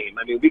that game.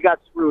 I mean, we got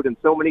screwed in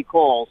so many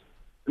calls.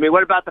 I mean,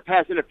 what about the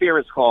pass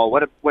interference call?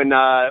 What if when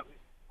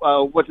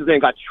what's his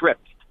name got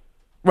tripped?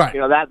 Right.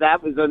 You know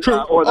that was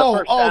True. or the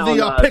first down,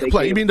 the pick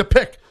play. You mean the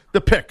pick? The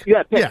pick.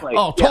 Yeah, pick play.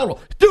 Oh, total.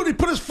 Yeah. Dude, he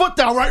put his foot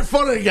down right in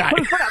front of the guy.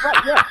 Right,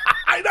 yeah.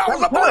 I know, it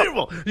was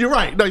unbelievable. You're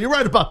right. No, you're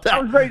right about that. I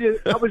was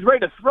ready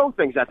to throw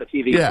things at the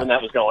TV when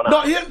that was going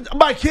on. No,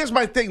 Mike, here's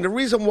my thing. The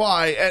reason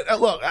why,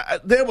 look,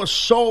 there were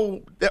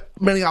so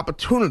many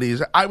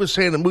opportunities. I was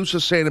saying, and Moose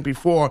was saying it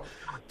before,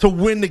 to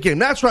win the game.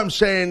 That's why I'm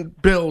saying,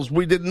 Bills,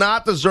 we did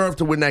not deserve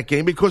to win that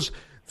game because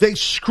they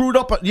screwed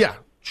up. Yeah,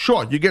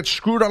 sure, you get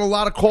screwed on a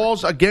lot of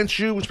calls against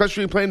you,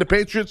 especially playing the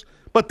Patriots.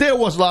 But there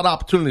was a lot of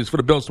opportunities for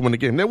the Bills to win the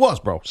game. There was,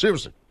 bro.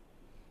 Seriously.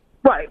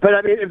 Right, but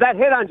I mean, if that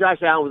hit on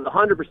Josh Allen was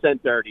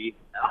 100% dirty,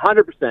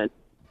 100%,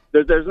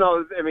 there's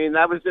no. I mean,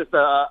 that was just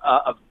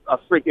a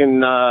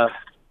freaking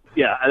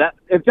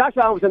if Josh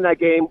Allen was in that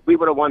game, we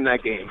would have won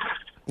that game.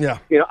 Yeah.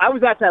 You know, I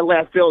was at that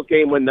last Bills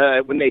game when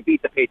they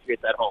beat the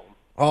Patriots at home.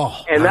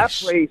 Oh, and nice.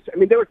 that place. I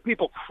mean, there was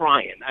people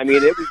crying. I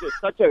mean, it was just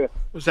such a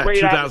was that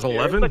great 2011?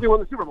 It was like we won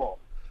the Super Bowl.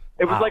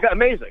 It was like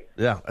amazing.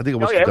 Yeah, I think it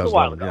was. It was a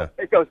while ago.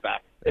 Yeah. It goes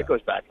back. It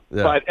goes back.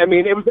 Yeah. But I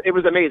mean, it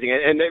was amazing,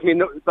 and I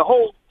mean, the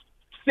whole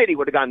city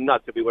would have gone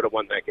nuts if we would have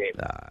won that game.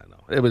 I know.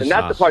 It was, and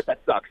that's the part that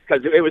sucks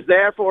because it was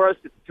there for us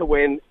to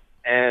win,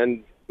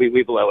 and we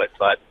blew it.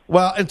 But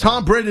and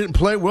Tom Brady didn't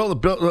play well.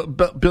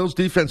 The Bills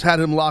defense had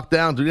him locked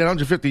down to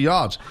 150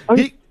 yards.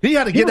 He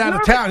had to get out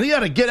of town. He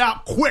had to get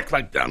out quick.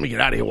 Like, let me get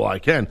out of here while I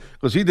can,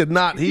 because he did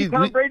not.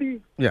 Tom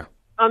Brady. Yeah.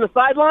 On the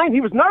sideline,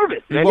 he was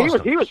nervous, and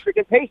he was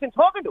freaking patient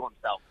talking to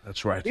himself.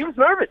 That's right. He was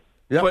nervous.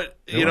 Yep. But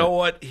you know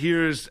what?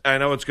 I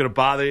know it's going to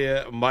bother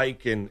you,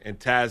 Mike and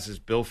Taz as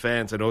Bill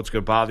fans. I know it's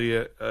going to bother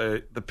you.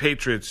 The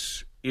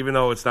Patriots, even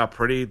though it's not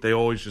pretty, they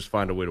always just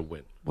find a way to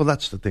win. Well,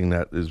 that's the thing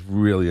that is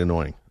really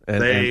annoying.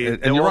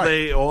 And you're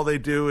right. All they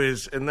do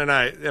is, and they're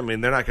not going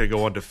to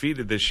go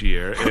undefeated this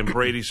year. And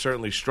Brady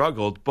certainly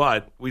struggled,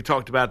 but we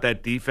talked about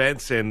that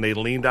defense, and they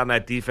leaned on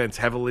that defense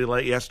heavily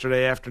late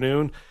yesterday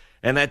afternoon.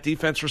 And that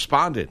defense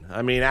responded.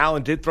 I mean,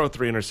 Allen did throw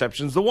 3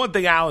 interceptions. The one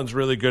thing Allen's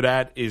really good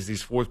at is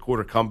these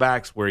fourth-quarter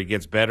comebacks where he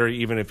gets better,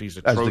 even if he's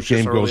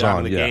atrocious early on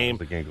in the game. As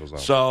the game goes on.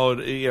 So,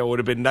 it would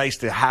have been nice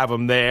to have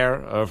him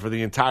there for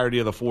the entirety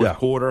of the fourth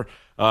quarter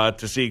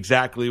to see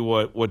exactly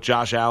what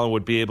Josh Allen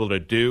would be able to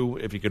do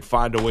if he could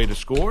find a way to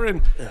score.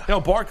 And,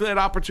 Barkley had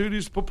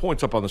opportunities to put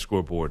points up on the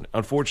scoreboard.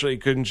 Unfortunately, he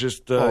couldn't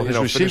just, his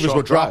receivers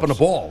were dropping the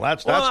ball.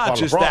 That's not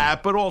just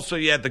that, but also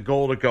you had the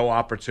goal-to-go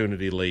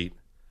opportunity late.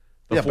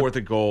 The fourth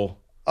and goal.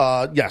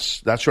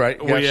 Yes, that's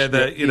right.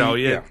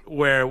 Where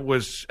where it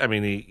was. I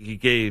mean, he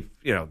gave.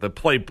 The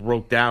play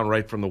broke down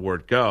right from the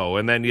word go,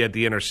 and then you had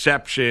the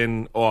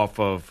interception off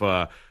of.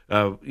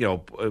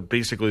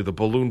 Basically the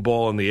balloon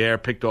ball in the air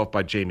picked off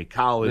by Jamie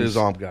Collins. His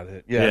arm got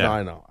hit. Yeah. No,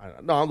 I know.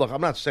 No, look, I'm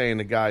not saying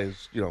the guy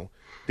is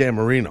Dan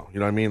Marino. You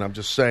know what I mean? I'm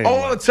just saying. Oh,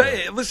 I'll tell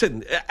you.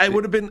 Listen, I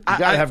would have been. You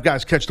got to have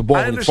guys catch the ball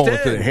I and fall into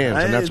understand. their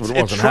hands, and that's what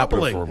It's wasn't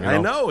happening troubling. for him.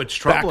 You know? I know, it's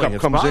troubling. Backup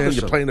It's comes in,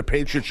 bothersome. you're playing the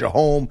Patriots, you're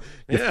home,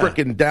 you're Yeah.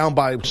 freaking down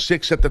by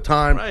 6 at the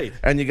time, Right.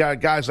 and you got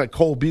guys like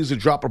Cole Beasley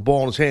drop a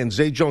ball in his hand.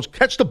 Zay Jones,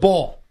 catch the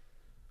ball.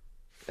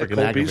 Cole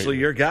aggravating. Beasley,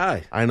 your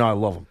guy. I know, I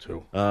love him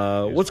too.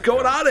 What's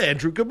going on,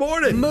 Andrew? Good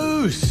morning.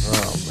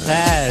 Moose.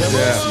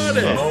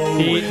 Good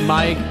morning. Pete,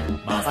 Mike,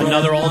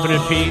 another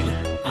alternate Pete.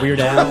 Weird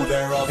Al.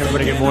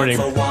 Everybody, good morning.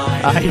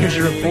 Here's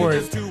your report.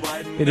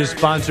 It is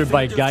sponsored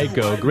by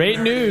Geico. Great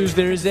news.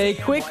 There's a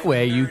quick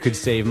way you could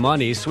save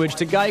money. Switch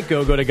to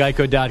Geico. Go to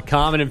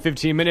geico.com, and in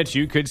 15 minutes,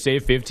 you could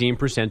save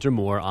 15% or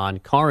more on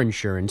car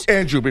insurance.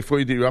 Andrew, before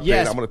you do your update,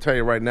 Yes. I'm going to tell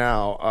you right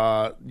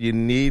now, you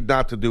need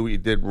not to do what you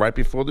did right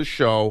before the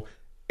show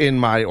in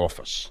my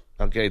office.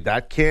 Okay,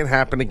 that can't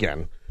happen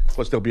again,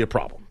 because there'll be a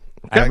problem.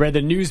 Okay? I read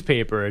the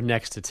newspaper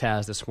next to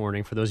Taz this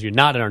morning, for those of you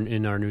not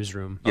in our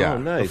newsroom. Yeah. Oh,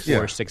 nice.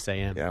 Before Yeah. 6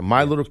 a.m. Yeah,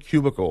 my little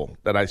cubicle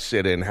that I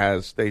sit in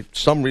has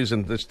some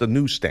reason it's the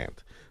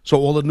newsstand, so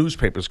all the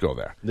newspapers go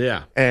there.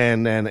 Yeah.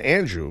 And then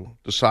Andrew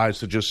decides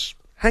to just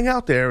hang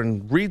out there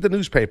and read the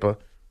newspaper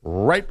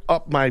right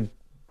up my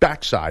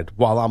backside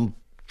while I'm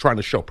trying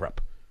to show prep.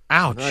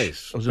 Ouch.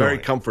 Nice. was Very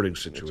annoying. comforting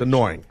situation. It's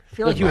annoying. I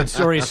feel like you had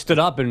already stood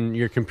up and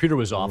your computer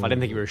was off. I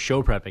didn't think you were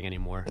show prepping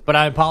anymore. But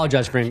I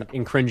apologize for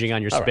infringing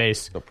on your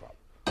space. No problem.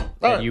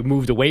 That you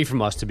moved away from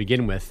us to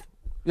begin with.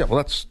 Yeah,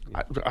 well,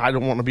 I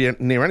don't want to be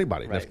near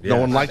anybody. If no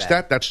one likes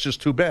that, that's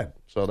just too bad.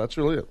 So that's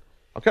really it.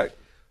 Okay.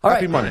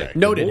 Happy Monday.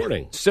 Noted. Good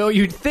morning. So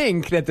you'd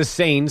think that the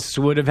Saints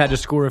would have had to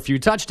score a few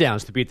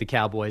touchdowns to beat the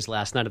Cowboys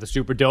last night at the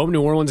Superdome.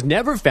 New Orleans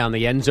never found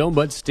the end zone,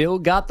 but still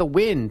got the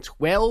win.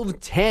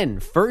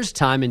 12-10. First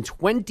time in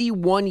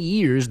 21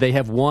 years they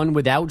have won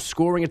without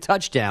scoring a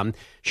touchdown.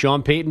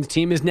 Sean Payton's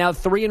team is now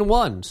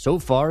 3-1. So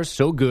far,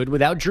 so good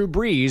without Drew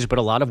Brees, but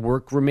a lot of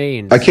work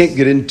remains. I can't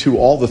get into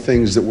all the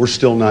things that we're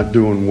still not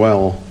doing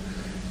well,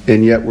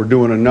 and yet we're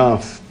doing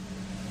enough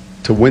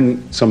to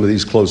win some of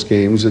these close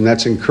games, and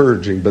that's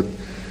encouraging. But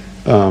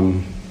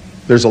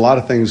there's a lot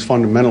of things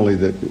fundamentally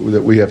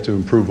that we have to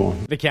improve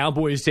on. The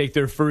Cowboys take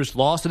their first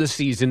loss of the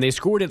season. They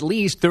scored at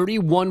least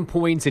 31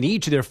 points in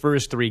each of their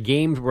first 3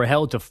 games, were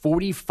held to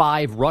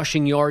 45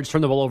 rushing yards,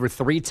 turned the ball over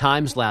 3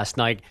 times last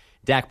night.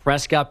 Dak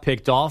Prescott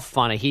picked off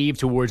on a heave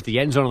towards the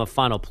end zone on the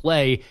final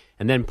play.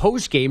 And then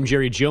post-game,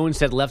 Jerry Jones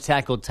said left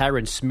tackle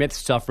Tyron Smith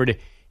suffered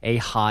a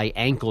high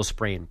ankle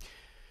sprain.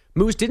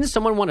 Moose, didn't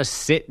someone want to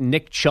sit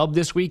Nick Chubb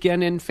this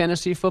weekend in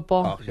fantasy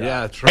football?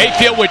 Yeah, that's right.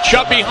 Mayfield with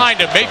Chubb behind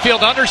him.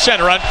 Mayfield under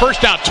center on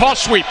first down.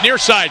 Toss sweep near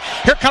side.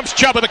 Here comes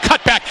Chubb with a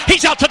cutback.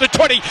 He's out to the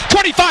 20,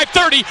 25,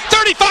 30,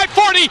 35,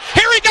 40. Here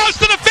he goes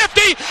to the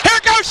 50. Here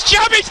goes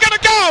Chubb. He's going to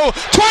go.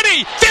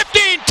 20,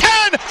 15,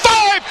 10,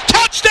 5.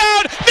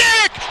 Touchdown,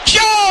 Nick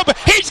Chubb.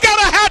 He's got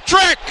a hat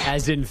trick.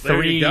 As in There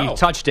 3 you go.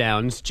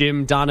 touchdowns.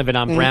 Jim Donovan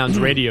on Browns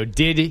radio.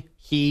 Did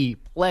he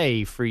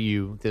play for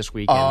you this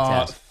weekend,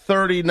 Tess?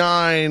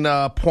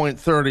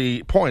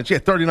 39.30 points. Yeah,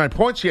 39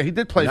 points. Yeah, he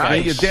did play for me.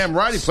 Nice. You're damn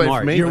right he played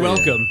Smart. for me. You're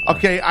welcome.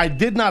 Okay, I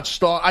did not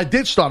start. I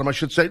did start him, I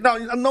should say.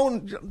 No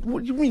one.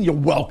 What do you mean you're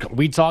welcome?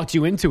 We talked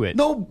you into it.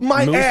 No,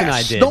 my Moose ass. and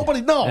I did.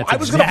 Nobody. No, That's I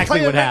was going to exactly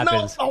play what him.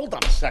 happens. No, hold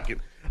on a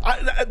second.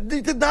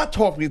 They did not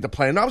talk me into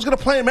playing. I was going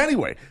to play him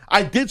anyway.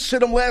 I did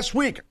sit him last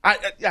week. I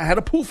had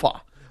a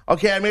poofa.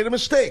 Okay, I made a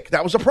mistake.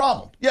 That was a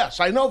problem. Yes,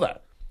 I know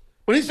that.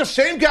 But he's the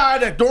same guy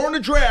that during the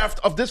draft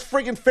of this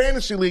friggin'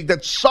 fantasy league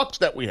that sucks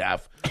that we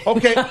have.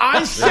 Okay,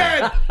 I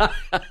said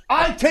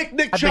I take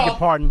Nick Chubb. beg your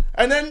pardon.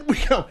 And then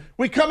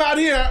we come out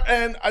here,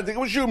 and I think it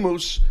was you,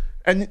 Moose,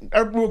 and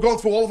we were going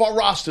through all of our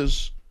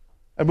rosters,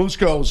 and Moose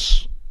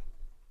goes,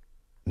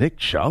 Nick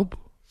Chubb?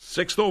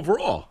 6th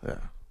overall.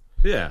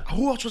 Yeah.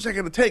 Who else was I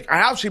going to take?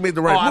 I obviously made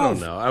the right I move.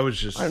 don't know. I was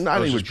just. I was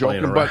think he was just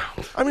playing joking, but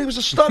around. I mean, he was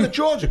a stud at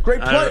Georgia.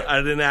 Great player. I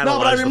didn't No, but I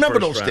analyze the remember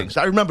first those round. things.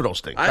 I remember those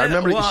things. I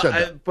remember you said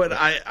that. But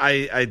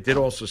I did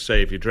also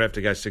say if you draft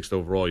a guy 6th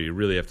overall, you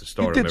really have to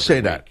start You him did every say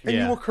week. that, and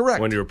Yeah. you were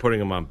correct. When you were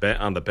putting him on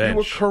the bench. You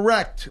were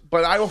correct,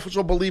 but I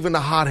also believe in the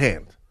hot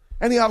hand.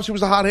 And he obviously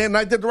was a hot hand, and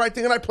I did the right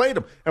thing, and I played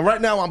him. And right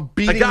now, I'm A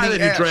beating guy the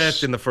that you ass.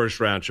 draft in the first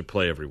round should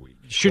play every week.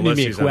 Shouldn't Unless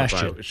be a he's on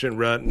question. bye.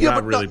 Shouldn't Yeah, not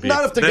but really be.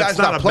 not if the that's guy's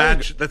not not a playing.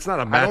 match. That's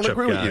not a matchup I don't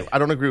agree guy. with you. I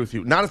don't agree with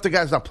you. Not if the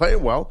guy's not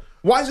playing well.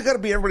 Why is it got to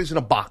be everybody's in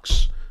a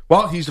box?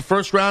 Well, he's the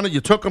first rounder.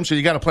 You took him, so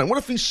you got to play him. What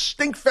if he's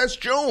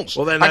Stinkfest Jones?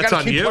 Well, then I that's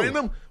gotta on keep you. playing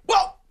him.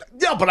 Well,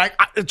 yeah, but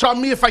it's on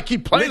me if I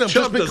keep playing Nick him.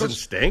 Chubb just because, doesn't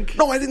stink.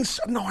 No, I didn't.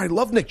 No, I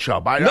love Nick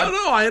Chubb. I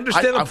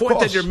understand the of point that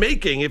course. you're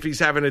making. If he's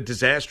having a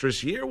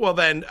disastrous year, well,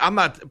 then I'm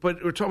not.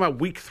 But we're talking about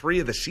week 3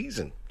 of the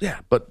season. Yeah,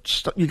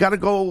 but you got to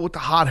go with the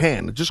hot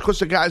hand. Just because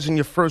the guy's in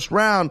your first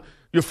round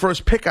your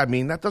first pick,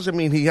 that doesn't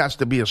mean he has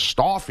to be a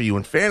star for you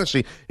in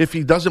fantasy. If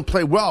he doesn't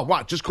play well,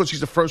 what? Just because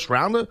he's a first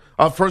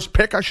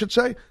pick, I should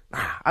say.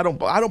 Nah, I don't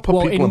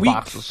put people in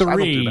boxes. Well, in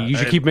week 3, you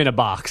should keep him in a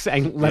box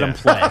and let him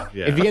play.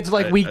 If he gets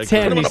to week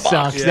 10 and he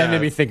sucks, then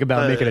maybe think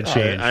about making a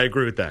change. I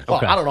agree with that.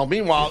 Well, I don't know.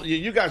 Meanwhile,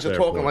 you guys are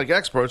talking like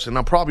experts, and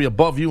I'm probably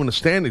above you in the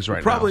standings right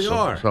now. Probably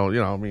are. So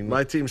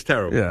my team's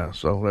terrible. Yeah,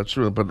 so that's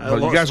true. But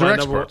you guys are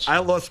experts. I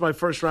lost my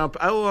first round.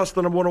 I lost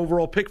the number 1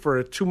 overall pick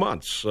for 2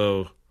 months.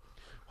 So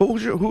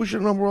who's your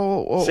number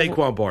 1?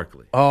 Saquon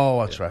Barkley. Oh,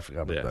 that's right. I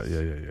forgot about that.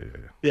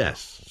 Yeah.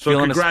 Yes. So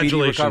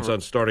congratulations on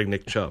starting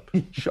Nick Chubb.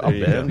 Chubb,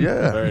 man.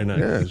 Yeah. Very nice.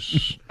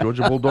 Yes.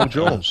 Georgia Bulldog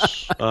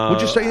Jones.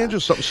 What'd you say, Andrew?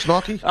 Something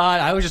snarky?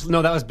 I was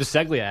that was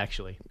Biseglia,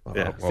 actually.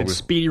 It's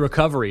speedy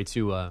recovery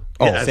to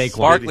Saquon.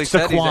 Barkley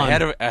said he's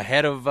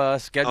ahead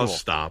of schedule. Oh,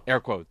 stop. Air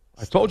quotes.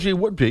 I told you he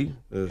would be.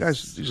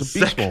 Guys, he's a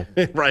beast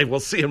mode. Right. We'll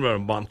see him in a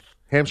month.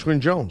 Hamstring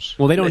Jones.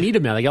 Well, they don't need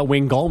him now. They got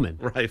Wayne Gallman.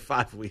 Right.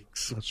 5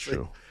 weeks. That's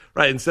true.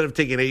 Right. Instead of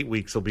taking 8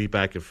 weeks, he'll be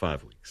back in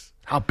 5 weeks.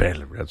 How bad are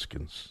the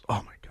Redskins? Oh, my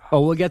God. Oh,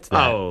 we'll get to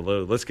that. Oh,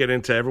 let's get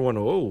into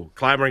everyone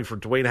clamoring for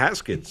Dwayne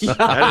Haskins.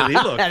 How did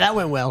he look? That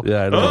went well.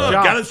 Yeah, I know.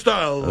 Got to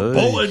start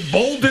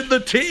bolden the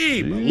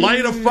team.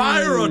 Light a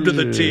fire under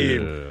the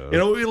team.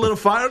 We lit a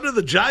fire under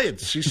the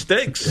Giants. He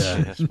stinks.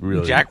 Yeah,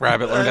 really.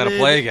 Jackrabbit learned how to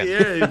play again.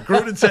 Yeah,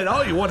 Gruden said,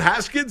 you want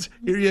Haskins?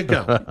 Here you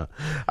go.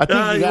 I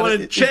think you want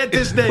to chant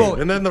his name.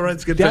 And then the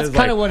Redskins That's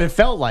kind of what it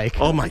felt like.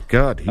 Oh, my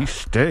God, he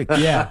stinks.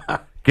 Yeah.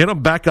 Get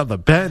him back on the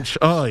bench.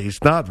 Oh, he's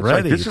not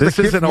ready. This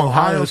isn't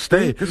Ohio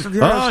State. This is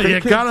the Ohio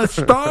State you got to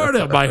start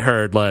him, I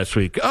heard last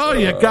week. Oh,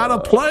 you got to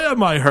play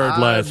him, I heard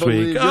last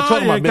week. You're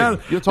talking about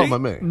me. You're talking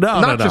about me.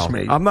 No. Just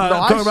me. I'm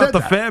talking about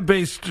the fan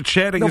base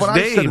chanting his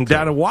name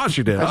down in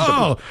Washington.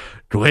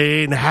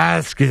 Dwayne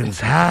Haskins.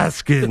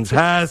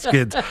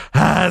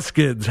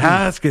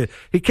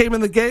 He came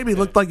in the game. He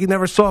looked like he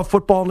never saw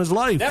football in his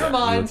life. Never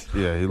mind.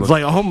 Yeah, he was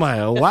like,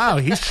 wow,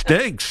 he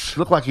stinks.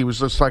 Looked like he was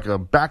just like a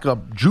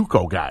backup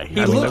JUCO guy.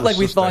 He looked like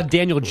we thought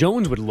Daniel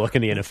Jones would look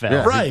in the NFL.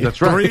 Yeah, right.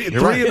 That's right.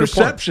 Three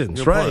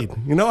interceptions. Right.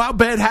 You know how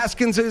bad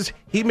Haskins is?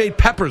 He made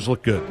Peppers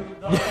look good.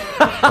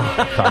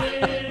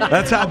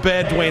 That's how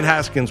bad Dwayne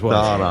Haskins was.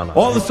 No.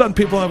 All of a sudden,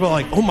 people are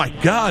like, oh, my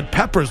God,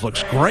 Peppers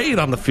looks great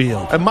on the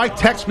field. And Mike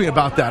texted me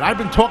about that. I've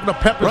been talking to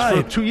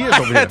Peppers for 2 years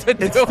over here.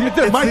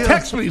 Mike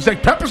texted me. He's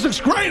like, Peppers looks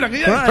great. I'm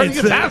trying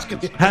to get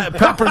Haskins.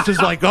 Peppers is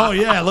like, oh,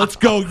 yeah, let's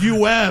go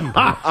UM.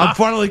 I'm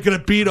finally going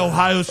to beat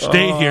Ohio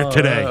State here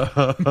today.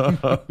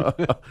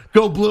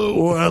 Go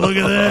Blue. Look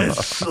at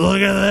this.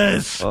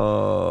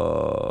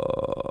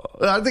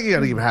 I think you got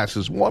to give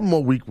Haskins one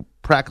more week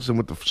practicing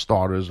with the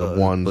starters of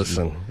ones.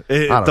 Listen,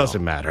 it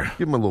doesn't matter.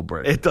 Give him a little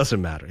break. It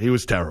doesn't matter. He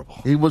was terrible.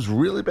 He was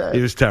really bad.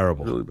 He was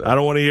terrible. Really bad. I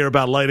don't want to hear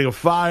about lighting a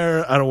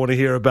fire. I don't want to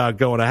hear about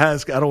going to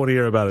Haskins. I don't want to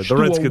hear about it. The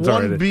Redskins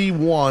are in it.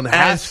 1v1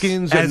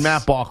 Haskins and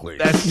Matt Barkley.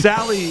 As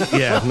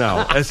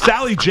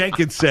Sally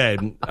Jenkins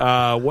said,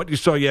 what you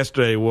saw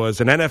yesterday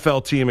was an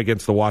NFL team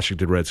against the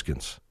Washington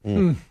Redskins.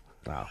 Wow.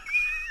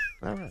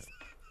 All right.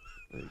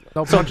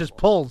 No punches,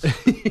 pulls.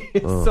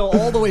 So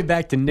all the way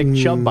back to Nick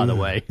Chubb, by the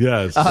way.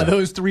 Yes.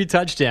 Those 3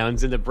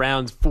 touchdowns in the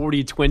Browns'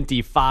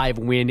 40-25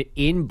 win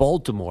in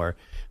Baltimore.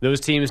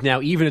 Those teams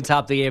now even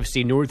atop the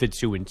AFC North at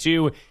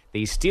 2-2.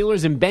 The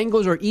Steelers and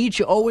Bengals are each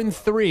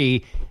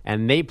 0-3,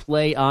 and they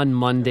play on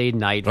Monday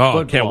Night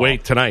Football. Can't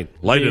wait tonight.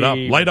 Light it up.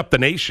 Light up the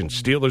nation.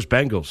 Steelers,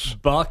 Bengals.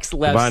 Bucks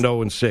left combined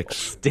 0-6.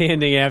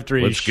 Standing after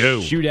a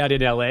shootout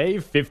in L.A.,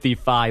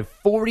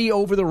 55-40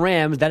 over the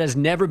Rams. That has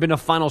never been a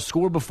final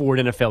score before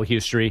in NFL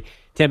history.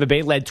 Tampa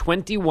Bay led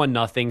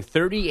 21-0,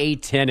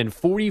 38-10, and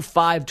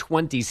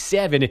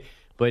 45-27.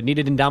 But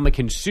needed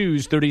Ndamukong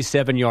Suh's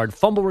 37-yard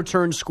fumble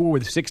return score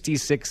with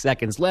 66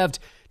 seconds left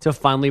to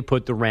finally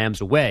put the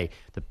Rams away.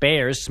 The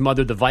Bears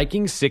smothered the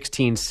Vikings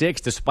 16-6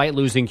 despite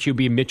losing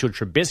QB Mitchell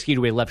Trubisky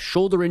to a left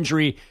shoulder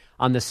injury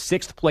on the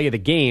 6th play of the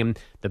game.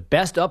 The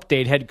best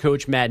update head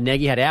coach Matt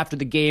Nagy had after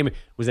the game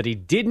was that he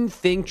didn't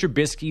think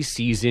Trubisky's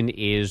season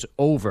is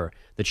over.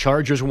 The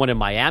Chargers won in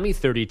Miami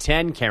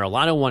 30-10,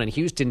 Carolina won in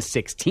Houston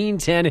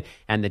 16-10,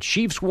 and the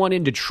Chiefs won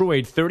in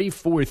Detroit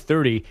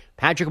 34-30.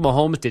 Patrick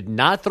Mahomes did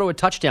not throw a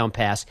touchdown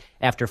pass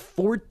after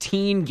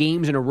 14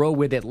 games in a row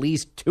with at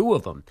least 2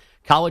 of them.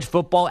 College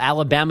football,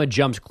 Alabama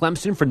jumps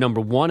Clemson for number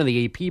 1 in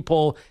the AP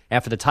poll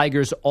after the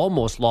Tigers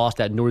almost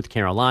lost at North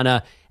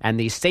Carolina. And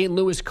the St.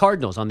 Louis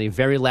Cardinals, on the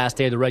very last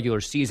day of the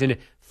regular season,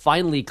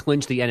 finally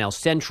clinched the NL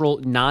Central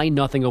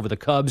 9-0 over the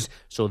Cubs.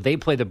 So they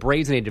play the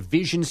Braves in a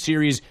division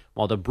series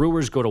while the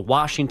Brewers go to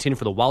Washington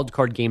for the wild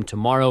card game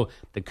tomorrow.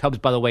 The Cubs,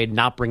 by the way,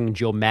 not bringing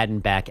Joe Madden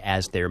back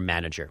as their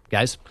manager.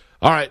 Guys?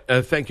 All right.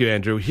 Thank you,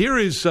 Andrew. Here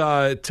is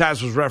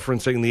Taz was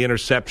referencing the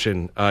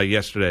interception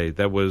yesterday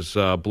that was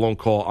blown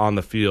call on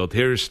the field.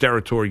 Here's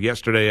Steratore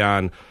yesterday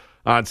on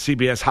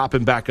CBS,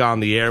 hopping back on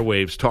the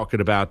airwaves,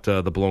 talking about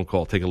the blown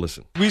call. Take a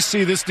listen. We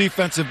see this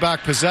defensive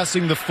back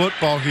possessing the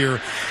football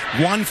here.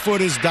 1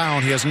 foot is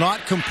down. He has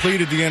not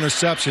completed the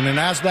interception. And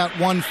as that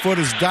 1 foot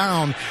is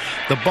down,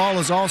 the ball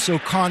is also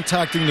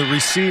contacting the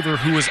receiver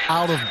who is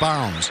out of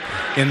bounds.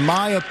 In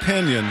my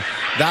opinion,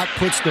 That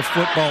puts the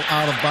football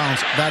out of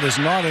bounds. That is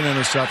not an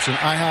interception.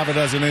 I have it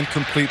as an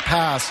incomplete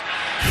pass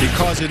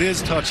because it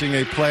is touching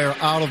a player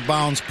out of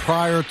bounds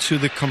prior to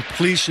the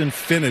completion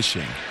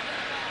finishing.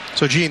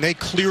 So, Gene, they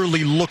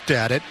clearly looked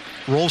at it.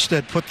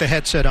 Rolstead put the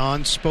headset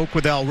on, spoke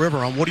with Al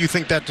Riveron. What do you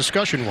think that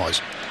discussion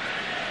was?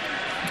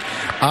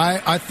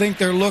 I think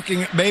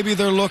maybe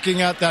they're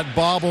looking at that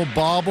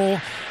bobble,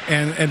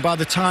 and by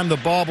the time the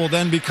bobble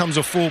then becomes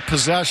a full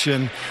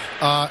possession,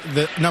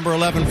 the number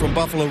 11 from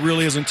Buffalo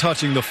really isn't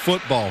touching the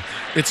football.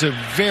 It's a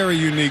very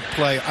unique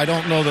play. I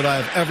don't know that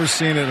I've ever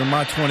seen it in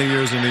my 20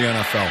 years in the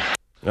NFL.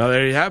 Well,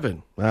 there you have it.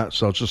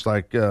 So it's just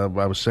like I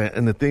was saying,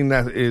 and the thing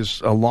that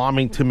is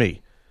alarming to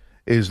me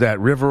is that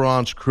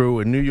Riveron's crew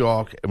in New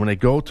York, and when they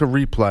go to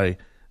replay,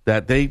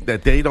 that they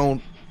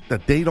don't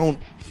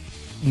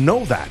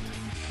know that.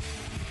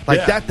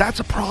 That's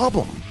a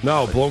problem.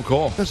 No, blown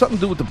call. It has something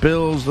to do with the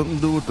Bills, nothing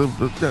to do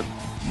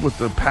with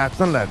the Pats,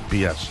 none of that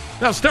BS.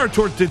 Now,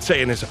 Steratore did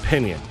say in his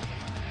opinion.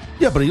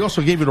 Yeah, but he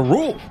also gave you the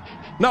rule.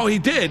 No, he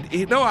did.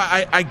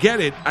 I get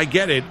it.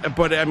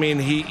 But I mean,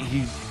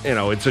 he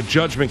it's a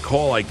judgment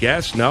call, I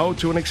guess. No,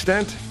 to an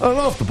extent. I don't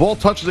know if the ball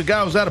touches the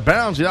guy who's out of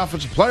bounds, the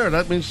offensive player.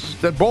 That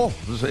means that ball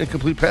is an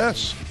incomplete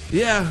pass.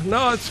 Yeah,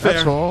 no, that's fair.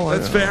 That's all.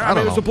 That's fair. I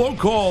mean, it was know. a blown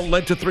call,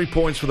 led to 3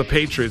 points for the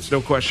Patriots, no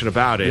question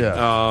about it.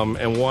 Yeah.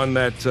 And one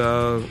that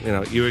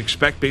you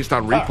expect based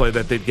on replay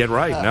that they'd get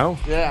right. No.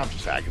 Yeah, I'm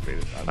just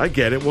aggravated. I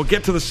get it. We'll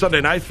get to the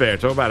Sunday night fair.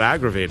 Talk about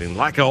aggravating.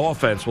 Lack of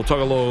offense. We'll talk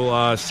a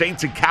little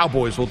Saints and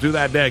Cowboys. We'll do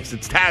that next.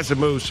 It's Taz and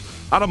Moose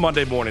on a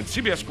Monday morning.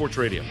 CBS Sports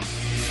Radio.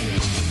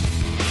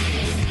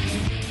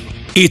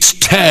 It's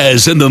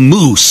Taz and the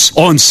Moose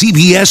on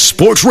CBS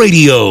Sports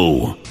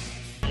Radio.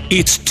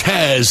 It's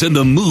Taz and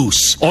the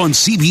Moose on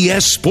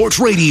CBS Sports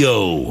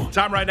Radio.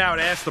 Time right now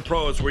to Ask the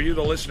Pros, where you,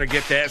 the listener,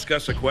 get to ask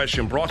us a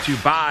question. Brought to you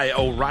by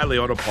O'Reilly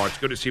Auto Parts.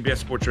 Go to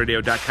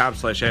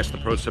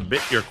cbssportsradio.com/askthepros.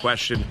 Submit your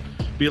question.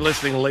 Be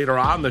listening later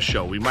on the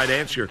show. We might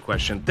answer your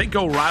question. Think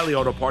O'Reilly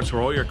Auto Parts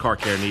for all your car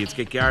care needs.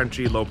 Get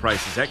guaranteed low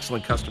prices,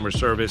 excellent customer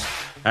service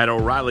at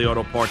O'Reilly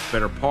Auto Parts.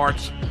 Better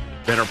parts,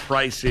 better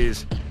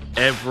prices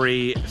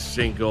every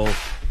single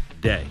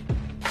day.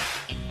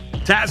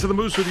 Taz and the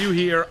Moose with you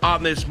here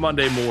on this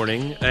Monday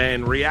morning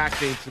and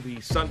reacting to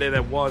the Sunday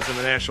that was in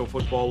the National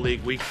Football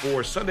League Week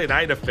 4 Sunday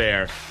night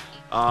affair.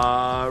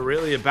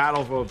 Really a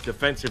battle of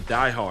defensive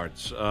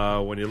diehards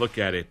when you look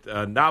at it.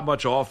 Not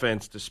much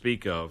offense to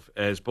speak of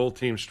as both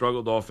teams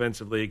struggled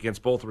offensively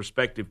against both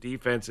respective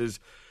defenses.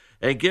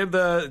 And give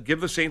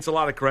the Saints a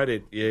lot of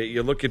credit.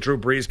 You look at Drew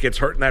Brees, gets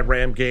hurt in that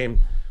Ram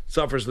game,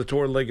 suffers the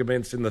torn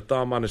ligaments in the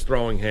thumb on his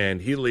throwing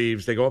hand. He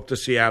leaves. They go up to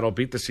Seattle,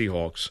 beat the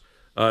Seahawks.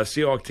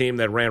 Seahawk team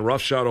that ran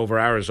roughshod over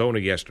Arizona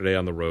yesterday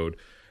on the road.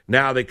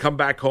 Now they come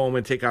back home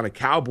and take on a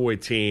Cowboy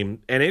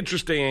team. And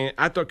interesting,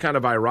 I thought kind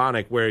of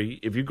ironic, where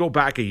if you go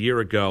back a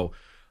year ago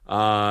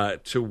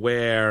to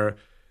where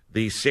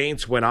the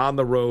Saints went on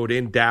the road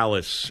in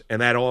Dallas and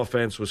that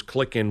offense was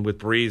clicking with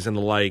Breeze and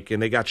the like,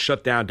 and they got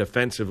shut down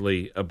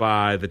defensively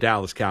by the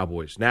Dallas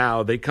Cowboys.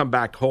 Now they come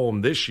back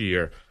home this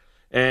year,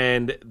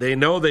 and they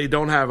know they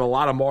don't have a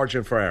lot of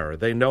margin for error.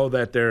 They know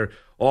that their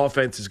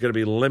offense is going to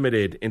be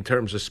limited in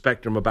terms of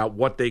spectrum about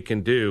what they can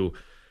do.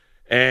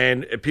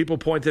 And people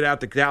pointed out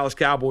the Dallas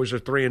Cowboys are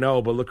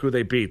 3-0, but look who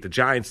they beat. The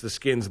Giants, the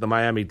Skins, and the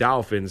Miami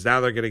Dolphins.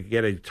 Now they're going to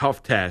get a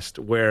tough test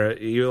where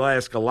you'll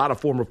ask a lot of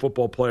former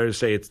football players,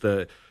 say it's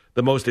the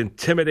most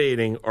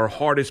intimidating or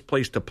hardest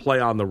place to play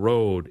on the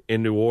road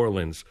in New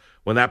Orleans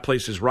when that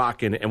place is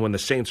rocking and when the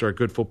Saints are a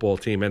good football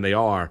team, and they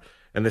are.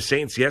 And the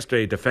Saints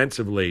yesterday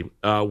defensively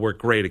were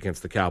great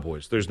against the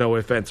Cowboys. There's no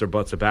ifs, ands, or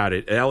buts about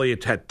it.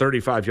 Elliott had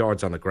 35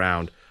 yards on the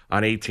ground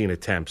on 18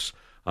 attempts.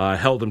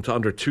 Held him to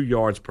under 2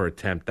 yards per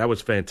attempt. That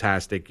was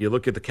fantastic. You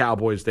look at the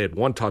Cowboys, they had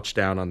 1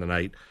 touchdown on the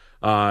night.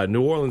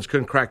 New Orleans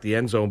couldn't crack the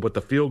end zone, but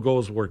the field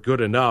goals were good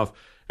enough,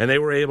 and they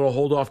were able to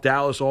hold off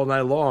Dallas all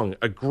night long.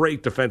 A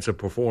great defensive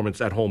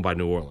performance at home by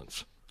New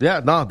Orleans. Yeah,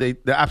 no, they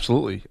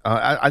absolutely.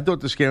 I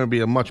thought this game would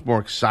be a much more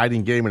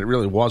exciting game, and it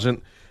really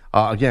wasn't.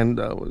 Again,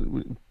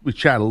 we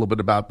chat a little bit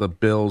about the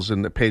Bills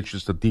and the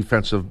Patriots, the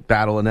defensive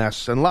battle in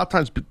S. And a lot of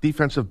times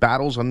defensive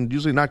battles are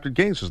usually not good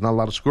games. There's not a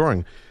lot of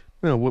scoring.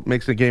 You know, what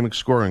makes the game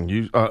exciting,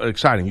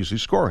 usually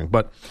scoring.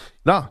 But,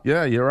 no,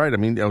 yeah, you're right. I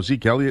mean,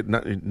 Zeke Elliott,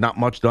 not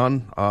much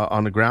done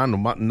on the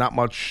ground, not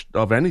much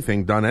of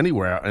anything done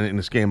anywhere in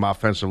this game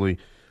offensively.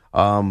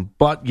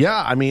 But,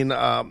 yeah, I mean,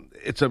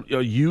 it's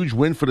a huge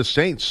win for the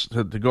Saints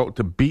to go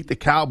to beat the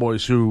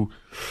Cowboys, who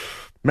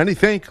many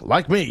think,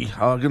 like me,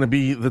 are going to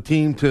be the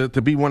team to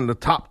be one of the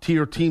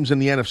top-tier teams in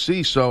the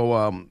NFC.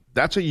 So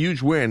that's a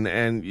huge win.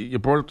 And you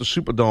brought up the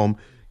Superdome.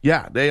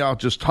 Yeah, they are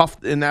just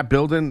tough in that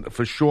building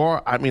for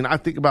sure. I mean, I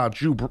think about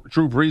Drew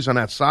Brees on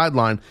that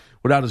sideline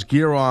without his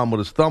gear on, with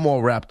his thumb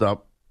all wrapped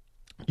up.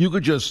 You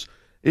could just,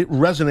 it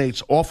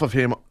resonates off of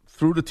him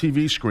through the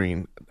TV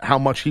screen how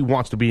much he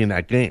wants to be in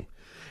that game.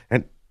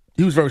 And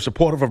he was very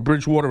supportive of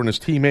Bridgewater and his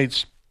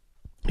teammates.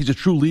 He's a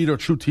true leader,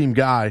 true team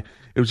guy.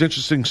 It was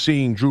interesting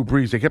seeing Drew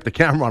Brees. They kept the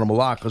camera on him a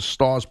lot because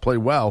stars play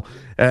well.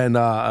 And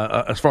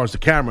as far as the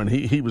camera,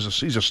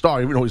 he's a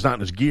star, even though he's not in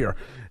his gear.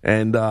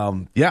 And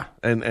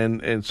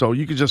and so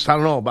you could just, I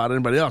don't know about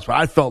anybody else, but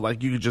I felt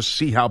like you could just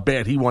see how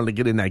bad he wanted to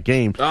get in that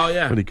game. Oh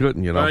yeah, but he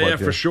couldn't. Oh yeah,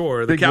 for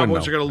sure. The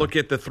Cowboys are going to look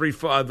at the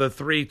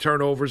three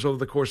turnovers over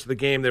the course of the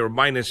game. They were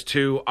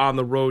 -2 on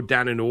the road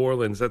down in New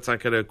Orleans. That's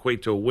not going to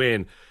equate to a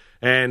win.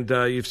 And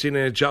you've seen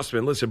an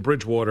adjustment. Listen,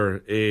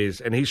 Bridgewater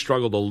and he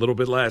struggled a little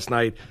bit last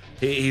night.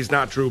 He's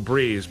not Drew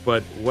Brees,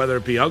 but whether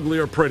it be ugly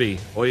or pretty,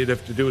 all you'd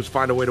have to do is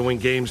find a way to win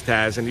games,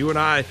 Taz. And you and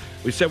I,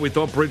 we said we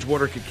thought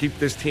Bridgewater could keep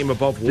this team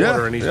above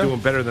water, and he's doing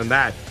better than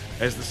that,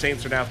 as the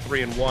Saints are now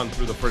 3-1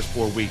 through the first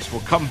 4 weeks.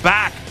 We'll come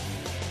back.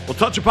 We'll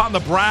touch upon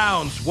the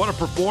Browns. What a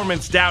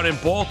performance down in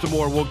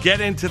Baltimore. We'll get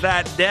into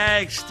that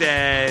next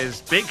as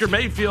Baker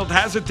Mayfield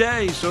has a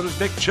day. So does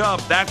Nick Chubb.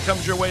 That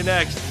comes your way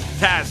next.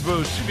 Taz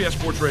Moose, CBS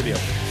Sports Radio.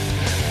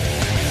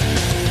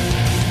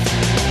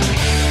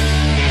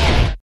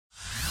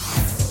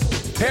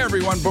 Hey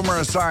everyone, Boomer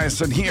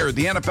Esiason here.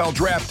 The NFL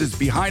Draft is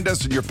behind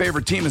us and your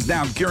favorite team is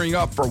now gearing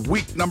up for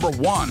week number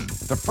 1.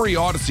 The free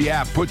Odyssey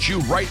app puts you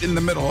right in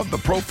the middle of the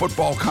pro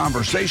football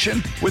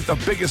conversation with the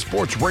biggest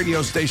sports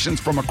radio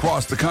stations from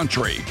across the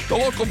country. The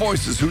local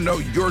voices who know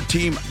your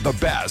team the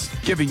best,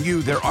 giving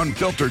you their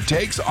unfiltered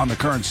takes on the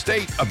current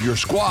state of your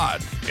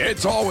squad.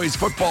 It's always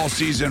football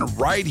season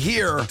right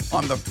here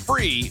on the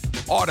free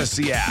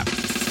Odyssey app.